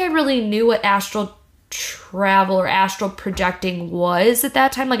don't think I really knew what astral travel or astral projecting was at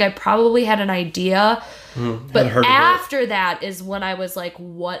that time. Like, I probably had an idea. But after that is when I was like,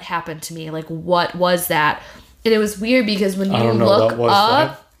 what happened to me? Like, what was that? And it was weird because when you look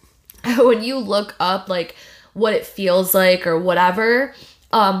up, like, what it feels like or whatever,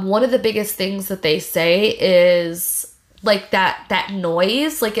 one of the biggest things that they say is, like, that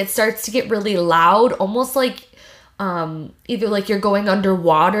noise, like, it starts to get really loud, almost like either like you're going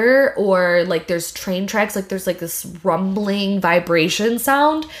underwater or like there's train tracks, like there's like this rumbling vibration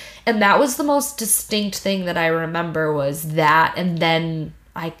sound. And that was the most distinct thing that I remember was that. And then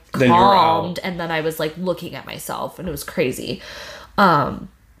I calmed and then I was like looking at myself and it was crazy.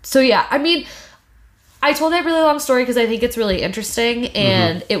 So yeah, I mean, I told that really long story because I think it's really interesting,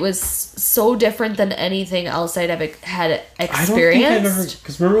 and it was so different than anything else I'd ever had experienced. I don't think I've ever...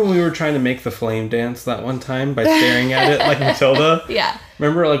 Because remember when we were trying to make the flame dance that one time by staring at it like Matilda? Yeah.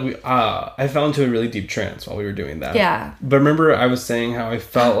 Remember, like, I fell into a really deep trance while we were doing that. Yeah. But remember I was saying how I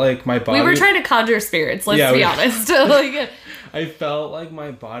felt like my body... We were trying to conjure spirits, let's be honest. Like, I felt like my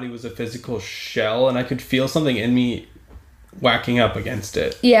body was a physical shell, and I could feel something in me whacking up against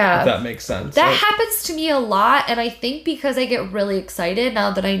it. Yeah. If that makes sense. That happens to me a lot, and I think because I get really excited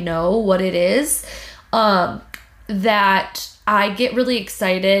now that I know what it is, that I get really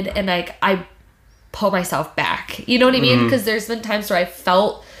excited and I pull myself back. You know what I mean? Because there's been times where I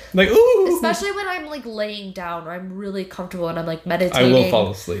felt like, ooh, especially when I'm like laying down or I'm really comfortable and I'm like meditating. I will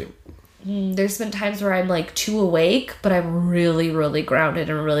fall asleep. There's been times where I'm like too awake, but I'm really, really grounded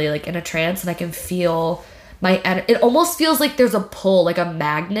and really like in a trance, and I can feel it almost feels like there's a pull, like a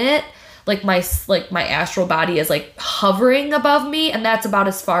magnet, like my astral body is like hovering above me, and that's about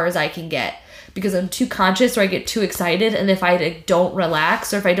as far as I can get because I'm too conscious or I get too excited, and if I like, don't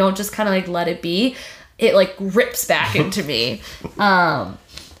relax or if I don't just kind of like let it be, it like rips back into me. But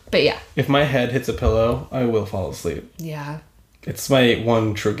yeah. If my head hits a pillow, I will fall asleep. Yeah. It's my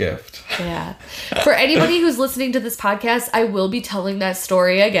one true gift. Yeah. For anybody who's listening to this podcast, I will be telling that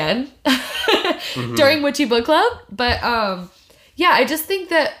story again during Witchy Book Club. But yeah, I just think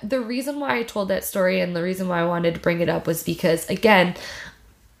that the reason why I told that story and the reason why I wanted to bring it up was because, again,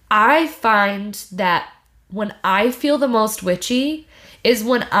 I find that when I feel the most witchy is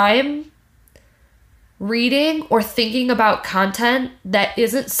when I'm reading or thinking about content that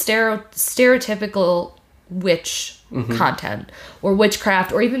isn't stereotypical witch content or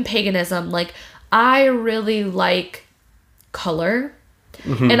witchcraft or even paganism. Like, I really like color,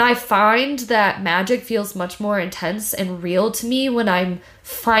 and I find that magic feels much more intense and real to me when I'm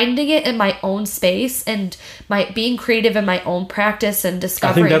finding it in my own space and being creative in my own practice and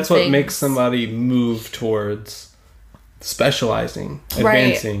discovering. I think that's things. What makes somebody move towards specializing,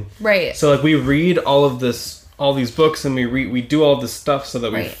 advancing. Right. So like we read all these books and we do all this stuff so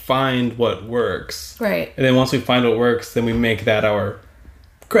that we find what works. Right. And then once we find what works, then we make that our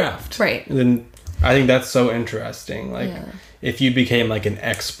craft. Right. And then I think that's so interesting. Like if you became like an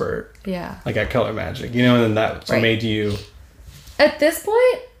expert. Yeah. Like at color magic, you know, and then that made you. At this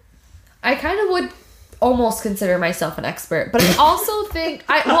point, I kind of would almost consider myself an expert, but I also think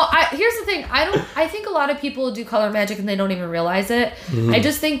here's the thing. I think a lot of people do color magic and they don't even realize it. I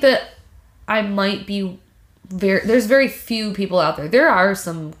just think that I might be there's very few people out there. There are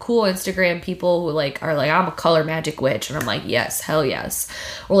some cool Instagram people who are like, I'm a color magic witch, and I'm like, yes, hell yes.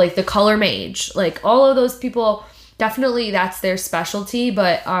 Or like the color mage, like all of those people, definitely that's their specialty.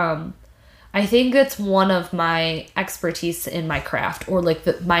 But I think that's one of my expertise in my craft, or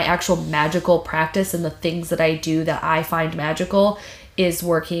like my actual magical practice and the things that I do that I find magical is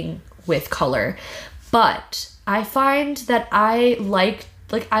working with color. But I find that I like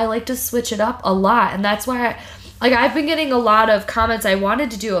to switch it up a lot, and that's why I've been getting a lot of comments. I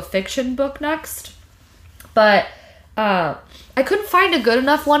wanted to do a fiction book next, but I couldn't find a good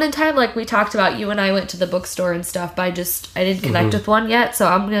enough one in time. Like we talked about, you and I went to the bookstore and stuff, but I didn't connect with one yet, so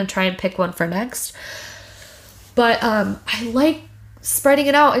I'm gonna try and pick one for next. But I like spreading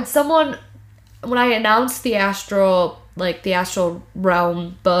it out. And someone, when I announced the astral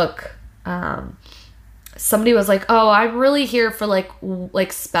realm book, somebody was like, oh, I'm really here for like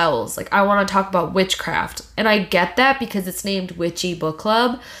spells. Like I want to talk about witchcraft. And I get that because it's named Witchy Book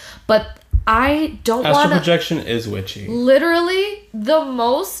Club, but I don't want to... Astral projection is witchy. Literally, the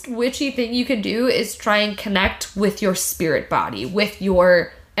most witchy thing you can do is try and connect with your spirit body, with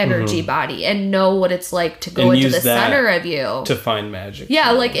your energy body, and know what it's like to go into the center of you. To find magic.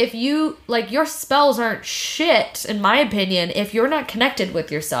 Yeah, like if you... Like your spells aren't shit, in my opinion, if you're not connected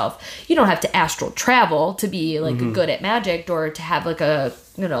with yourself. You don't have to astral travel to be like good at magic or to have like a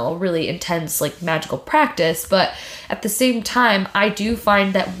really intense, like, magical practice. But at the same time, I do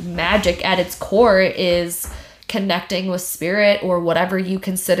find that magic at its core is connecting with spirit, or whatever you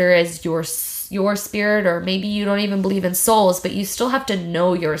consider as your spirit, or maybe you don't even believe in souls, but you still have to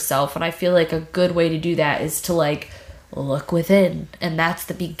know yourself. And I feel like a good way to do that is to, like, look within. And that's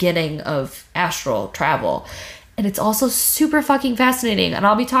the beginning of astral travel. And it's also super fucking fascinating. And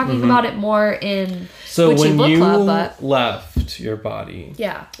I'll be talking about it more in Witchy Book Club. But left your body.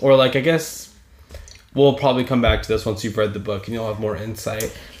 Yeah. Or, like, I guess we'll probably come back to this once you've read the book and you'll have more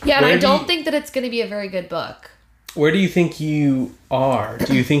insight. Yeah, and I don't think that it's going to be a very good book. Where do you think you are?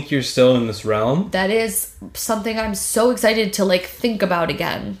 Do you think you're still in this realm? That is something I'm so excited to, like, think about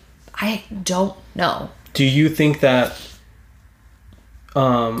again. I don't know. Do you think that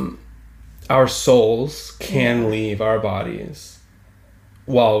our souls can leave our bodies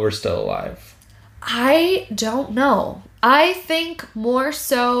while we're still alive? I don't know. I think more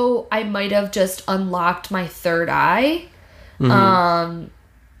so I might have just unlocked my third eye. Mm-hmm.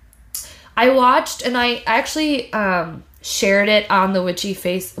 I watched, and I actually shared it on the Witchy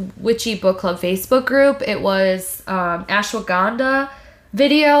Book Club Facebook group. It was ashwagandha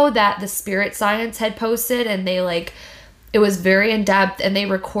video that the Spirit Science had posted, and they, like, it was very in depth, and they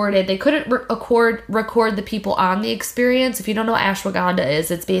couldn't record the people on the experience. If you don't know what ashwagandha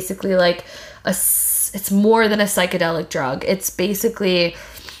is, it's basically like it's more than a psychedelic drug. It's basically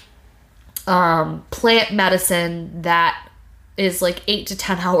plant medicine that is like 8 to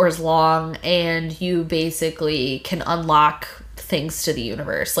 10 hours long, and you basically can unlock things to the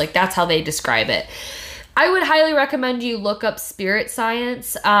universe. Like, that's how they describe it. I would highly recommend you look up Spirit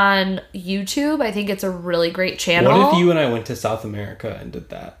Science on YouTube. I think it's a really great channel. What if you and I went to South America and did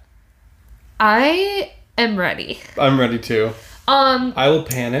that? I am ready. I'm ready too. I will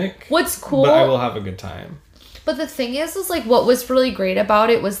panic. What's cool, but I will have a good time. But the thing is like, what was really great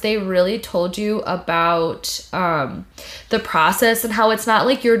about it was they really told you about the process, and how it's not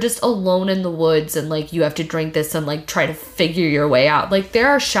like you're just alone in the woods and, like, you have to drink this and, like, try to figure your way out. Like, there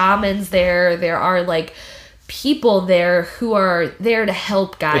are shamans there are, like, people there who are there to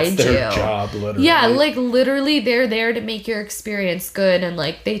help guide you. It's their job, literally. Yeah, like, literally they're there to make your experience good, and,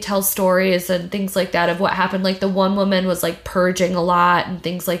 like, they tell stories and things like that of what happened. Like, the one woman was, like, purging a lot and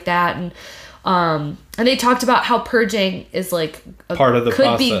things like that, and they talked about how purging is, like, part of the could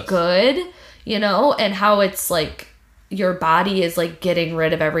process. Be good, you know, and how it's, like, your body is, like, getting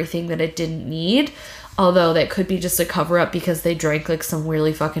rid of everything that it didn't need. Although that could be just a cover up because they drank, like, some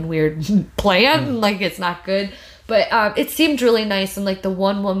really fucking weird plant and, like, it's not good. But it seemed really nice. And, like, the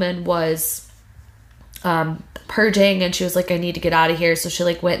one woman was purging, and she was like, I need to get out of here. So she,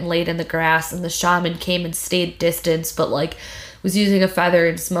 like, went and laid in the grass, and the shaman came and stayed distance, but, like, was using a feather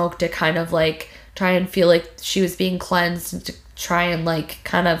and smoke to kind of, like, try and feel like she was being cleansed, and to try and, like,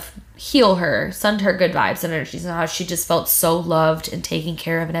 kind of heal her, send her good vibes and energies, and how she just felt so loved and taken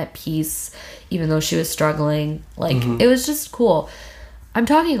care of and at peace, even though she was struggling. Like, It was just cool. I'm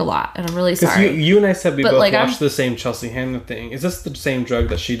talking a lot, and I'm really sorry. You and I said we both watched the same Chelsea Handler thing. Is this the same drug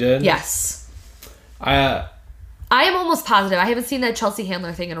that she did? Yes. I am almost positive. I haven't seen that Chelsea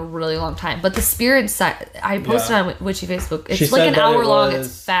Handler thing in a really long time. But the Spirit I posted on Witchy Facebook. It's like an hour long.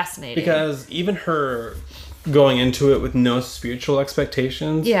 It's fascinating. Because even her going into it with no spiritual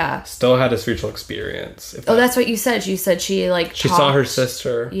expectations, still had a spiritual experience. That's what you said. You said she, like, she saw her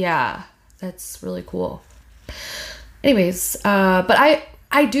sister. Yeah, that's really cool. Anyways, but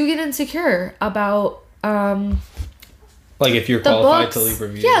I do get insecure about like, if you're qualified to leave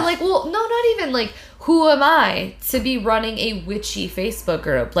reviews. Yeah, like, well, no, not even, like, who am I to be running a witchy Facebook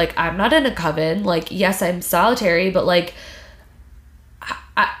group? Like, I'm not in a coven. Like, yes, I'm solitary, but, like,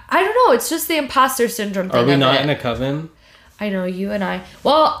 I don't know. It's just the imposter syndrome thing. Are we not in a coven? I know, you and I.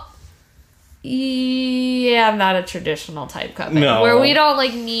 Well, yeah, I'm not a traditional type coven. No. Where we don't,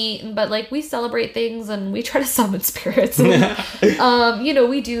 like, meet, but, like, we celebrate things and we try to summon spirits. And, you know,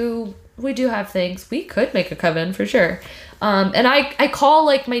 we do have things. We could make a coven for sure. And I call,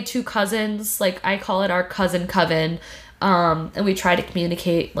 like, my two cousins, like, I call it our cousin coven. And we try to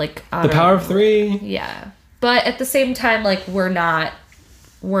communicate, like, the power of three. Yeah. But at the same time, like, we're not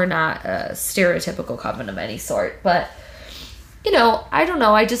a stereotypical coven of any sort. But, you know, I don't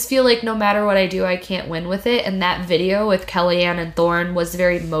know. I just feel like no matter what I do, I can't win with it. And that video with Kellyanne and Thorne was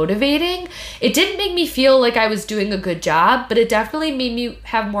very motivating. It didn't make me feel like I was doing a good job, but it definitely made me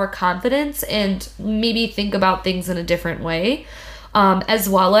have more confidence and maybe think about things in a different way. As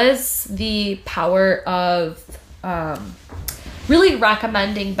well as the power of really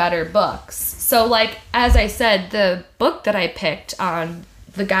recommending better books. So, like, as I said, the book that I picked on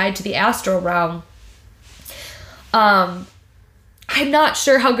The Guide to the Astral Realm, I'm not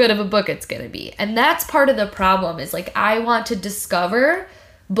sure how good of a book it's going to be. And that's part of the problem is like, I want to discover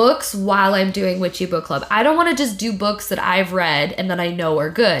books while I'm doing Witchy Book Club. I don't want to just do books that I've read and that I know are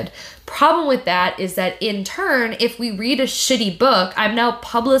good. Problem with that is that in turn, if we read a shitty book, I'm now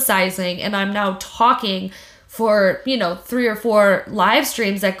publicizing and I'm now talking for, 3 or 4 live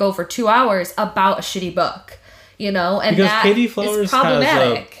streams that go for 2 hours about a shitty book. And because that Katie Flowers is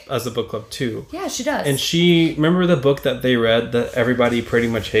problematic. has a book club too. Yeah, she does. And remember the book that they read that everybody pretty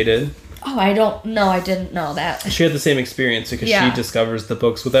much hated? Oh, I don't know. I didn't know that. She had the same experience because she discovers the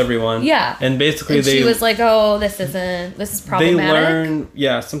books with everyone. Yeah. And basically she was like, oh, this is problematic. They learn,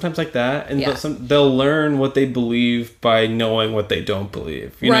 sometimes like that. And they'll learn what they believe by knowing what they don't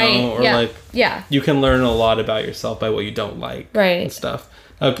believe. You know? Or you can learn a lot about yourself by what you don't like. Right. And stuff.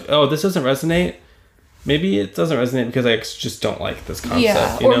 Oh, this doesn't resonate? Maybe it doesn't resonate because I just don't like this concept.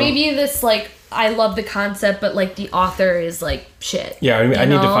 Yeah. Or maybe this, like, I love the concept, but, like, the author is, like, shit. Yeah, I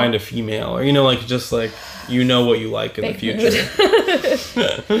need to find a female. Or, just, like, what you like in the future.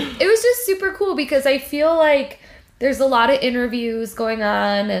 It was just super cool because I feel like there's a lot of interviews going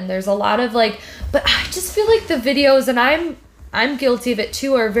on and there's a lot of, like... But I just feel like the videos, and I'm guilty of it,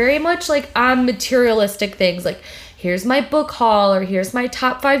 too, are very much, like, on materialistic things. Like, here's my book haul, or here's my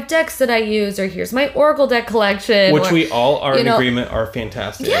top 5 decks that I use, or here's my Oracle deck collection. Which we all are in agreement are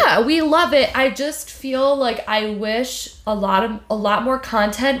fantastic. Yeah, we love it. I just feel like I wish a lot more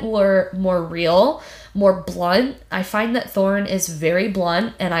content were more real, more blunt. I find that Thorne is very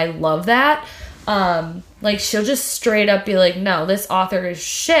blunt, and I love that. Like, she'll just straight up be like, no, this author is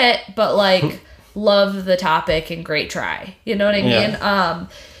shit, but, like, love the topic and great try. You know what I mean? Yeah.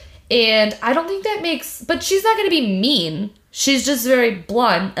 And I don't think that but she's not going to be mean. She's just very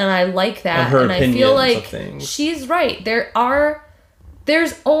blunt, and I like that. And I feel like she's right. There's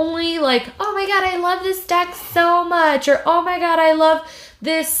only like, oh my god, I love this deck so much, or oh my god, I love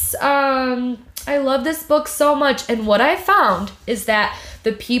this book so much. And what I found is that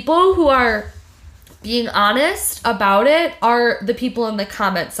the people who are being honest about it are the people in the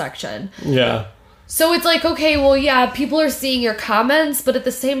comment section. Yeah. So it's like, okay, well, yeah, people are seeing your comments, but at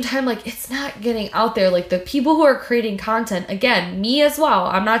the same time, like, it's not getting out there. Like, the people who are creating content, again, me as well.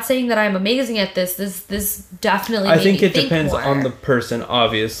 I'm not saying that I'm amazing at this. This definitely I think it depends on the person,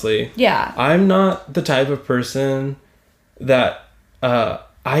 obviously. Yeah. I'm not the type of person that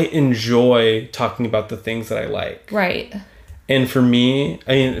I enjoy talking about the things that I like. Right. And for me,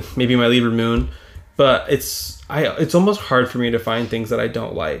 I mean, maybe my Libra moon, but it's almost hard for me to find things that I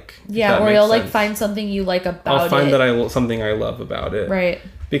don't like. Yeah, or you'll like find something you like about it. I'll find something I love about it. Right.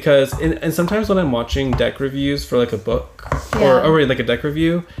 Because and sometimes when I'm watching deck reviews for like a book or like a deck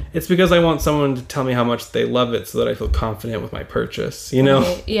review, it's because I want someone to tell me how much they love it so that I feel confident with my purchase, you know?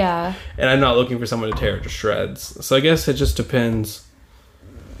 Right. Yeah. And I'm not looking for someone to tear it to shreds. So I guess it just depends.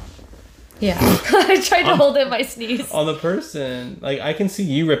 Yeah. I tried to hold in my sneeze. On the person. Like, I can see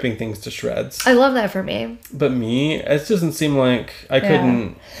you ripping things to shreds. I love that for me. But me, it doesn't seem like I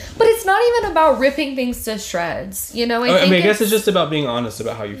couldn't... But it's not even about ripping things to shreds, you know? I guess it's just about being honest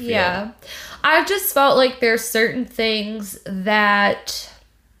about how you feel. Yeah. I've just felt like there's certain things that...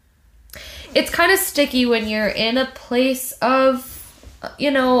 It's kind of sticky when you're in a place of,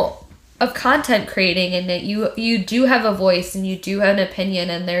 of content creating, and that you do have a voice and you do have an opinion,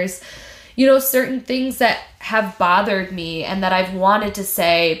 and there's... certain things that have bothered me and that I've wanted to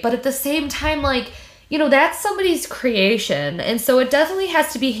say, but at the same time, like, that's somebody's creation. And so it definitely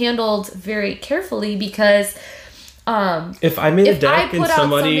has to be handled very carefully because, if I made a deck and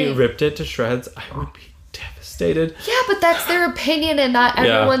somebody ripped it to shreds, I would be devastated. Yeah, but that's their opinion, and not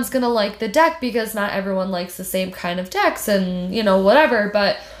everyone's going to like the deck because not everyone likes the same kind of decks and, whatever.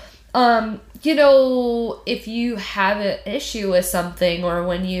 But, if you have an issue with something, or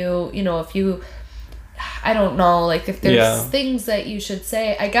when I don't know, like if there's things that you should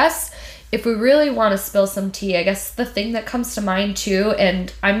say, I guess if we really want to spill some tea, I guess the thing that comes to mind too,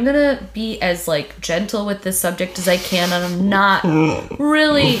 and I'm going to be as like gentle with this subject as I can, and I'm not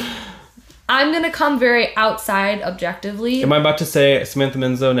really, I'm going to come very outside objectively. Am I about to say Samantha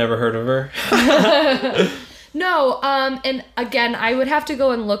Menzo, never heard of her? No, and again, I would have to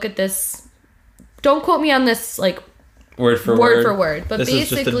go and look at this. Don't quote me on this, like, word for word. But this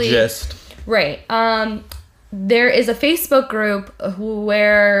basically, is just a gist. Right. There is a Facebook group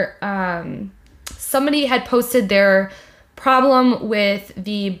where somebody had posted their problem with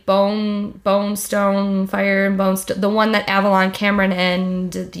the Bone Stone, the one that Avalon Cameron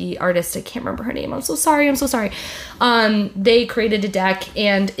and the artist, I can't remember her name. I'm so sorry. They created a deck,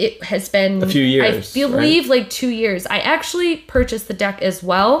 and it has been a few years. I believe like 2 years. I actually purchased the deck as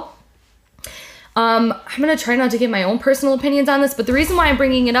well. I'm going to try not to give my own personal opinions on this, but the reason why I'm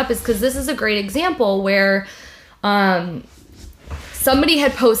bringing it up is because this is a great example where somebody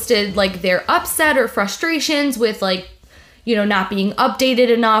had posted like their upset or frustrations with like, you know, not being updated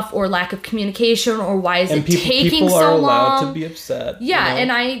enough or lack of communication or why is it taking so long. People are allowed to be upset. Yeah, you know?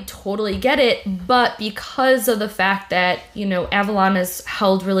 And I totally get it. But because of the fact that, you know, Avalon is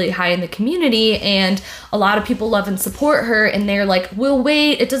held really high in the community and a lot of people love and support her and they're like, we'll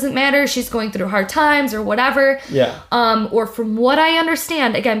wait. It doesn't matter. She's going through hard times or whatever. Yeah. Or from what I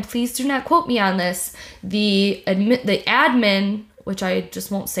understand, again, please do not quote me on this, the admin, which I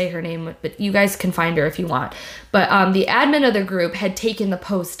just won't say her name, but you guys can find her if you want. But the admin of the group had taken the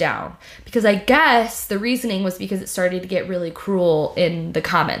post down because I guess the reasoning was because it started to get really cruel in the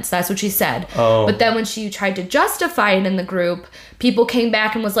comments. That's what she said. Oh. But then when she tried to justify it in the group, people came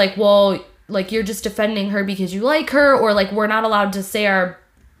back and was like, well, like you're just defending her because you like her, or like we're not allowed to say our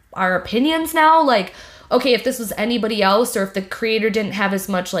opinions now. Like, okay, if this was anybody else or if the creator didn't have as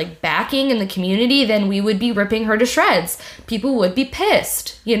much like backing in the community, then we would be ripping her to shreds. People would be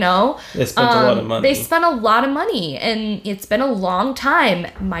pissed, you know? They spent a lot of money. They spent a lot of money and it's been a long time,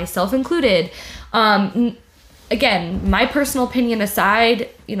 myself included. Again, my personal opinion aside,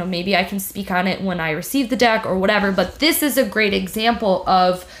 you know, maybe I can speak on it when I receive the deck or whatever, but this is a great example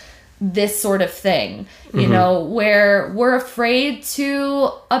of this sort of thing, you know, where we're afraid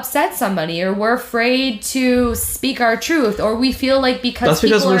to upset somebody or we're afraid to speak our truth, or we feel like because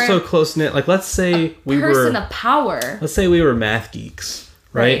we're so close knit. Like, let's say we were person of power. Let's say we were math geeks,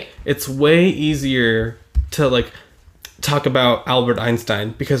 right? It's way easier to like talk about Albert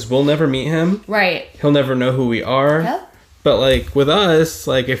Einstein because we'll never meet him. Right. He'll never know who we are. Yep. But, like, with us,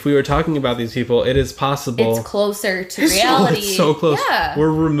 like, if we were talking about these people, it is possible. It's closer to reality. It's so close. Yeah.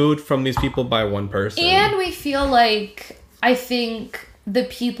 We're removed from these people by one person. And we feel like, I think, the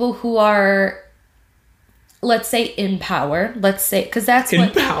people who are, let's say, in power, because that's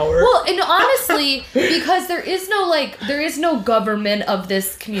in power. Well, and honestly, because there is no government of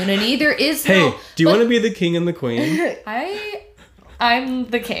this community. There is no... Hey, do you want to be the king and the queen? I'm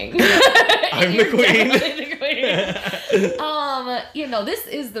the king. I'm the queen. The queen. You know, this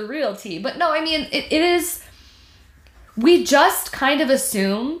is the real tea. But no, I mean, it is... We just kind of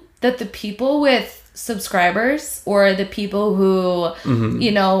assume that the people with subscribers or the people who,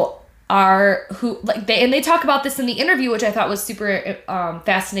 you know, they talk about this in the interview, which I thought was super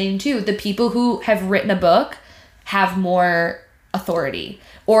fascinating too. The people who have written a book have more authority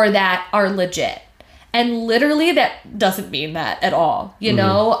or that are legit. And literally that doesn't mean that at all, you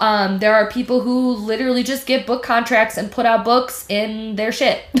know? There are people who literally just get book contracts and put out books in their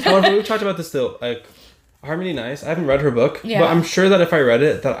shit. However, we've talked about this still. Like, Harmony Nice, I haven't read her book, but I'm sure that if I read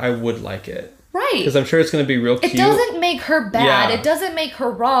it, that I would like it. Right. Because I'm sure it's going to be real cute. It doesn't make her bad. Yeah. It doesn't make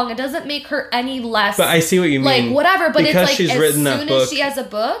her wrong. It doesn't make her any less... But I see what you mean. Like, whatever, but because it's like as soon as she has a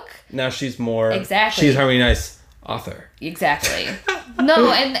book... Now she's more... Exactly. She's Harmony Nice author. Exactly.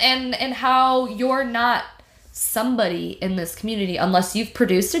 No, and how you're not somebody in this community unless you've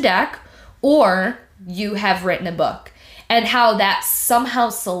produced a deck or you have written a book. And how that somehow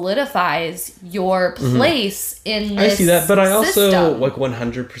solidifies your place in this I see that, but I also system. like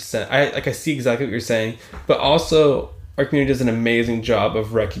 100%. I see exactly what you're saying, but also our community does an amazing job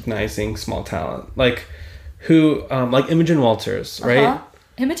of recognizing small talent, like who, like Imogen Walters, right?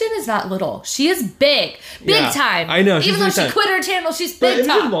 Imogen is not little; she is big time. I know, even though she quit her channel, she's big time.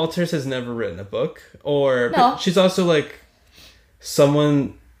 Imogen Walters has never written a book, but she's also like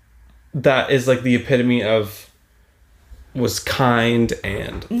someone that is like the epitome of. Was kind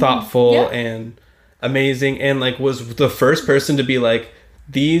and thoughtful and amazing, and like was the first person to be like,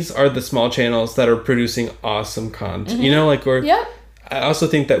 these are the small channels that are producing awesome content, you know, like, or I also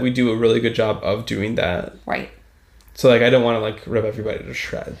think that we do a really good job of doing that, right? So like I don't want to like rip everybody to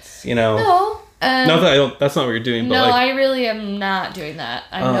shreds, you know. Not that that's not what you're doing, but no, like, I really am not doing that.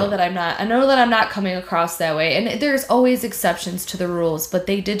 I know that I'm not. I know that I'm not coming across that way. And there's always exceptions to the rules, but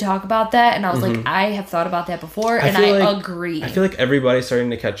they did talk about that, and I was like, I have thought about that before, and I agree. I feel like everybody's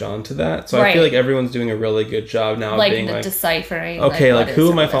starting to catch on to that, so I feel like everyone's doing a really good job now of being like deciphering. Okay, like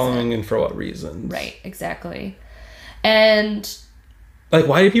who am I following and for what reasons? Right, exactly, and. Like,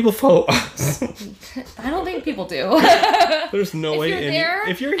 why do people follow us? I don't think people do. There's no way.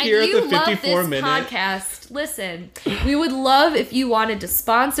 If you're here at the 54 minute podcast, listen. We would love if you wanted to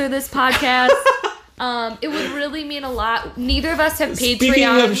sponsor this podcast. It would really mean a lot. Neither of us have Patreon. Speaking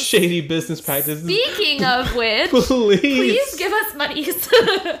of shady business practices. Speaking of which, please give us money.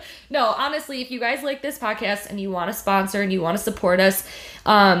 No, honestly, if you guys like this podcast and you want to sponsor and you want to support us,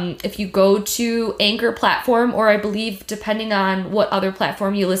 if you go to Anchor platform, or I believe depending on what other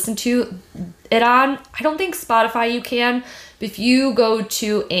platform you listen to it on, I don't think Spotify you can, but if you go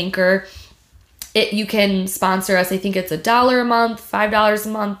to Anchor, you can sponsor us. I think it's $1 a month, $5 a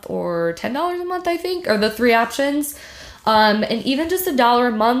month, or $10 a month, I think, are the 3 options. And even just $1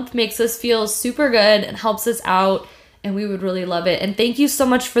 a month makes us feel super good and helps us out, and we would really love it. And thank you so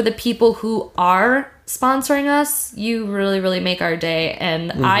much for the people who are sponsoring us. You really, really make our day,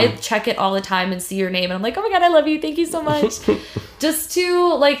 and I check it all the time and see your name, and I'm like, oh my god, I love you, thank you so much. Just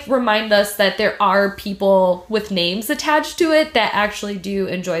to like remind us that there are people with names attached to it that actually do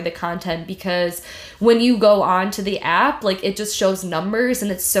enjoy the content, because when you go on to the app, like it just shows numbers,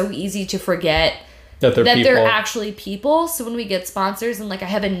 and it's so easy to forget that they're actually people. So when we get sponsors and like I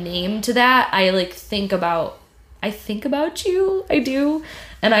have a name to that, I like think about you. I do,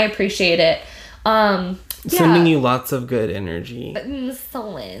 and I appreciate it. Sending you lots of good energy.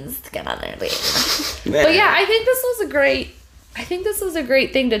 So is get on there. But yeah, I think this was a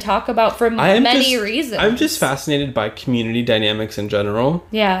great thing to talk about for many reasons. I'm just fascinated by community dynamics in general.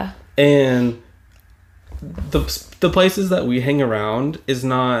 Yeah. And the places that we hang around is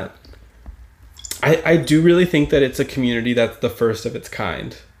not... I do really think that it's a community that's the first of its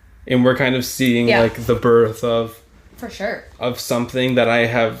kind. And we're kind of seeing like the birth of... For sure. Of something that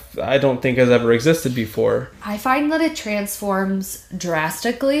I don't think has ever existed before. I find that it transforms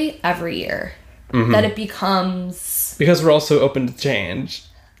drastically every year. That it becomes... Because we're also open to change.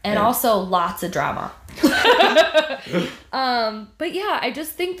 And also lots of drama. But yeah, I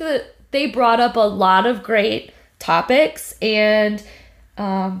just think that they brought up a lot of great topics, and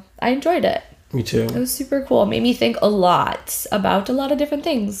I enjoyed it. Me too. It was super cool. It made me think a lot about a lot of different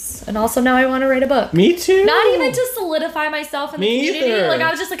things. And also now I want to write a book. Me too. Not even to solidify myself in the community. Either. Like I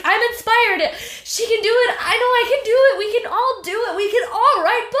was just like, I'm inspired. She can do it. I know I can do it. We can all do it. We can all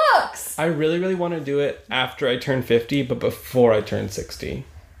write books. I really, really want to do it after I turn 50, but before I turn 60.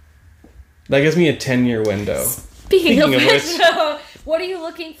 That gives me a 10-year window. Speaking of which, what are you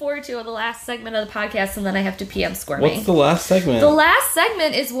looking forward to in the last segment of the podcast? And then I have to PM squirming. What's the last segment? The last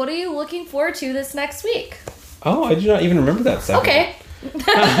segment is, what are you looking forward to this next week? Oh, I do not even remember that segment. Okay.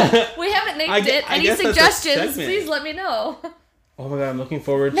 We haven't named it. Any suggestions, please let me know. Oh my god, I'm looking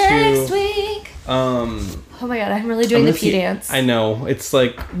forward next to... week. Oh my god, I'm really doing the pee dance. I know. It's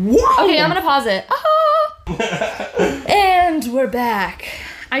like... Whoa! Okay, I'm gonna pause it. And we're back.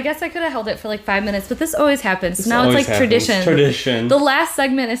 I guess I could have held it for like 5 minutes, but this always happens. This now it's like tradition. Tradition. The last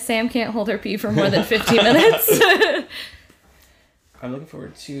segment is Sam can't hold her pee for more than 15 minutes. I'm looking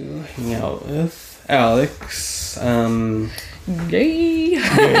forward to hanging out with Alex. Yay. Oh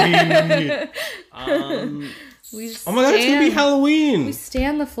my god, it's gonna be Halloween. We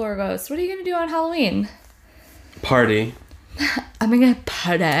stand the floor ghost. What are you gonna do on Halloween? Party. I'm gonna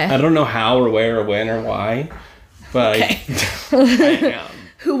party. I don't know how or where or when or why, but okay. I am.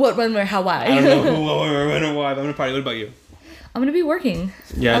 Who, what, when, where, how, why? I don't know who, what, where, when, or why, but I'm gonna party. What about you? I'm gonna be working.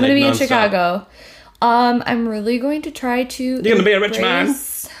 Yeah, I'm gonna be in Chicago. I'm really going to try to... You're gonna be a rich man.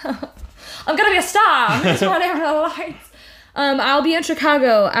 I'm gonna be a star. It's whatever the lights. I'll be in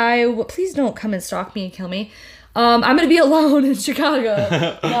Chicago. Please don't come and stalk me and kill me. I'm gonna be alone in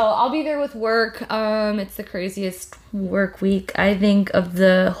Chicago. No, I'll be there with work. It's the craziest work week, I think, of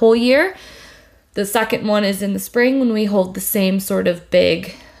the whole year. The second one is in the spring when we hold the same sort of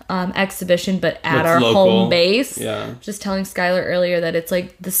big exhibition, but at our home base. Yeah. Just telling Skylar earlier that it's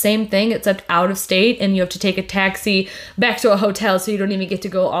like the same thing, except out of state, and you have to take a taxi back to a hotel, so you don't even get to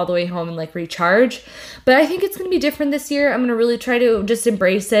go all the way home and like recharge. But I think it's going to be different this year. I'm going to really try to just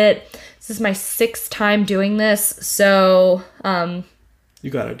embrace it. This is my 6th time doing this, so... you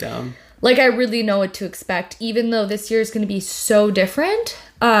got it down. Like, I really know what to expect, even though this year is going to be so different.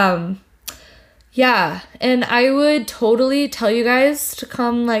 Yeah, and I would totally tell you guys to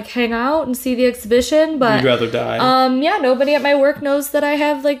come, like, hang out and see the exhibition, but... You'd rather die. Yeah, nobody at my work knows that I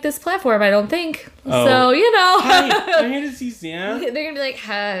have, like, this platform, I don't think. Oh. So, you know. Hi, I'm here to see Sam. They're gonna be like,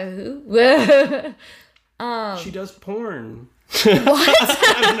 who? She does porn. What?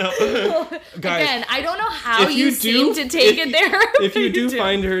 I don't know. Guys, again, I don't know how you seem to take it there. If you do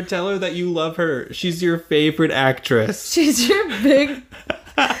find her, tell her that you love her. She's your favorite actress. She's your big...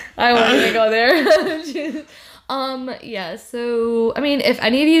 I won't even go there. Yeah, so, I mean, if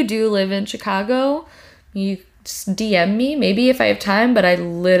any of you do live in Chicago, you just DM me, maybe if I have time, but I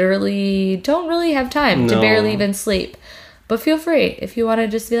literally don't really have time to barely even sleep. But feel free, if you want to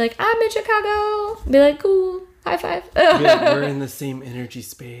just be like, I'm in Chicago, be like, cool, high five. Yeah, we're in the same energy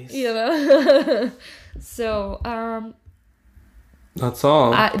space. You know? So, That's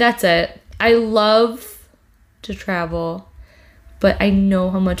all. That's it. I love to travel, but I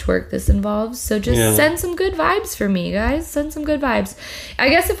know how much work this involves. So just send some good vibes for me, guys. Send some good vibes. I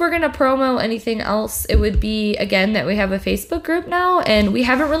guess if we're going to promo anything else, it would be, again, that we have a Facebook group now, and we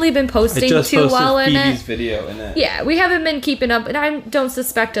haven't really been posting too well in it. Phoebe's video in it. Yeah, we haven't been keeping up, and I don't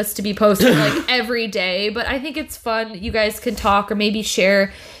suspect us to be posting like every day, but I think it's fun. You guys can talk or maybe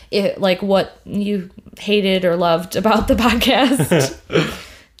share it, like what you hated or loved about the podcast.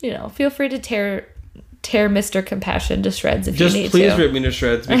 Feel free to tear Mr. Compassion to shreds if you need to. Just please rip me to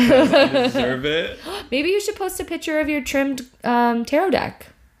shreds because I deserve it. Maybe you should post a picture of your trimmed tarot deck.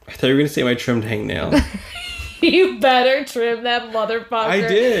 I thought you were going to say my trimmed hangnail. You better trim that motherfucker. I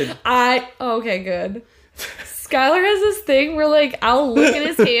did. Okay, good. Skylar has this thing where, like, I'll look at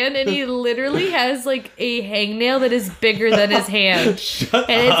his hand and he literally has, like, a hangnail that is bigger than his hand. Shut up.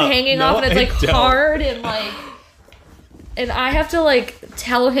 It's hanging off and it's, like, hard and, like... And I have to, like,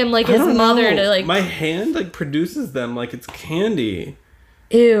 tell him, like, his mother to, like... My hand, like, produces them like it's candy.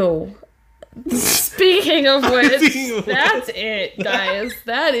 Ew. Speaking of which, that's it, guys.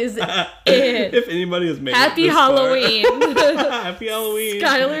 That is it. If anybody has made Happy Halloween. Happy Halloween.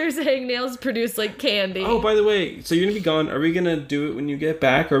 Skylar's hangnails produce like candy. Oh, by the way, so you're going to be gone. Are we going to do it when you get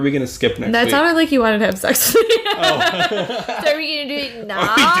back, or are we going to skip next week? That sounded like you wanted to have sex with me. Oh. So are we going to do it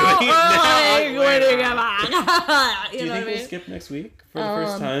now? Do you think we'll skip next week for the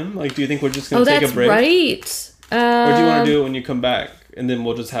first time? Like, do you think we're just going to take a break? Right. Or do you want to do it when you come back? And then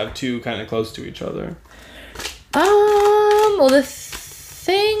we'll just have two kind of close to each other. Well, the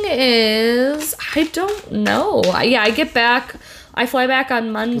thing is, I don't know. I get back. I fly back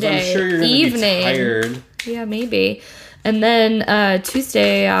on Monday I'm sure you're evening. Be tired. Yeah, maybe. And then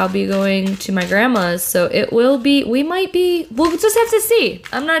Tuesday I'll be going to my grandma's, so it will be. We'll just have to see.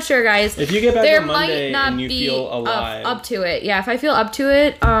 I'm not sure, guys. If you get back on Monday and you feel alive, up to it. Yeah, if I feel up to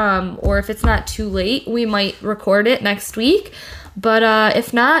it, or if it's not too late, we might record it next week. But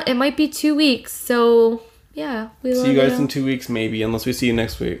if not, it might be 2 weeks. So yeah, we see you guys in 2 weeks, maybe, unless we see you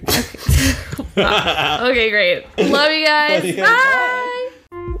next week. Okay, great. Love you guys. Bye.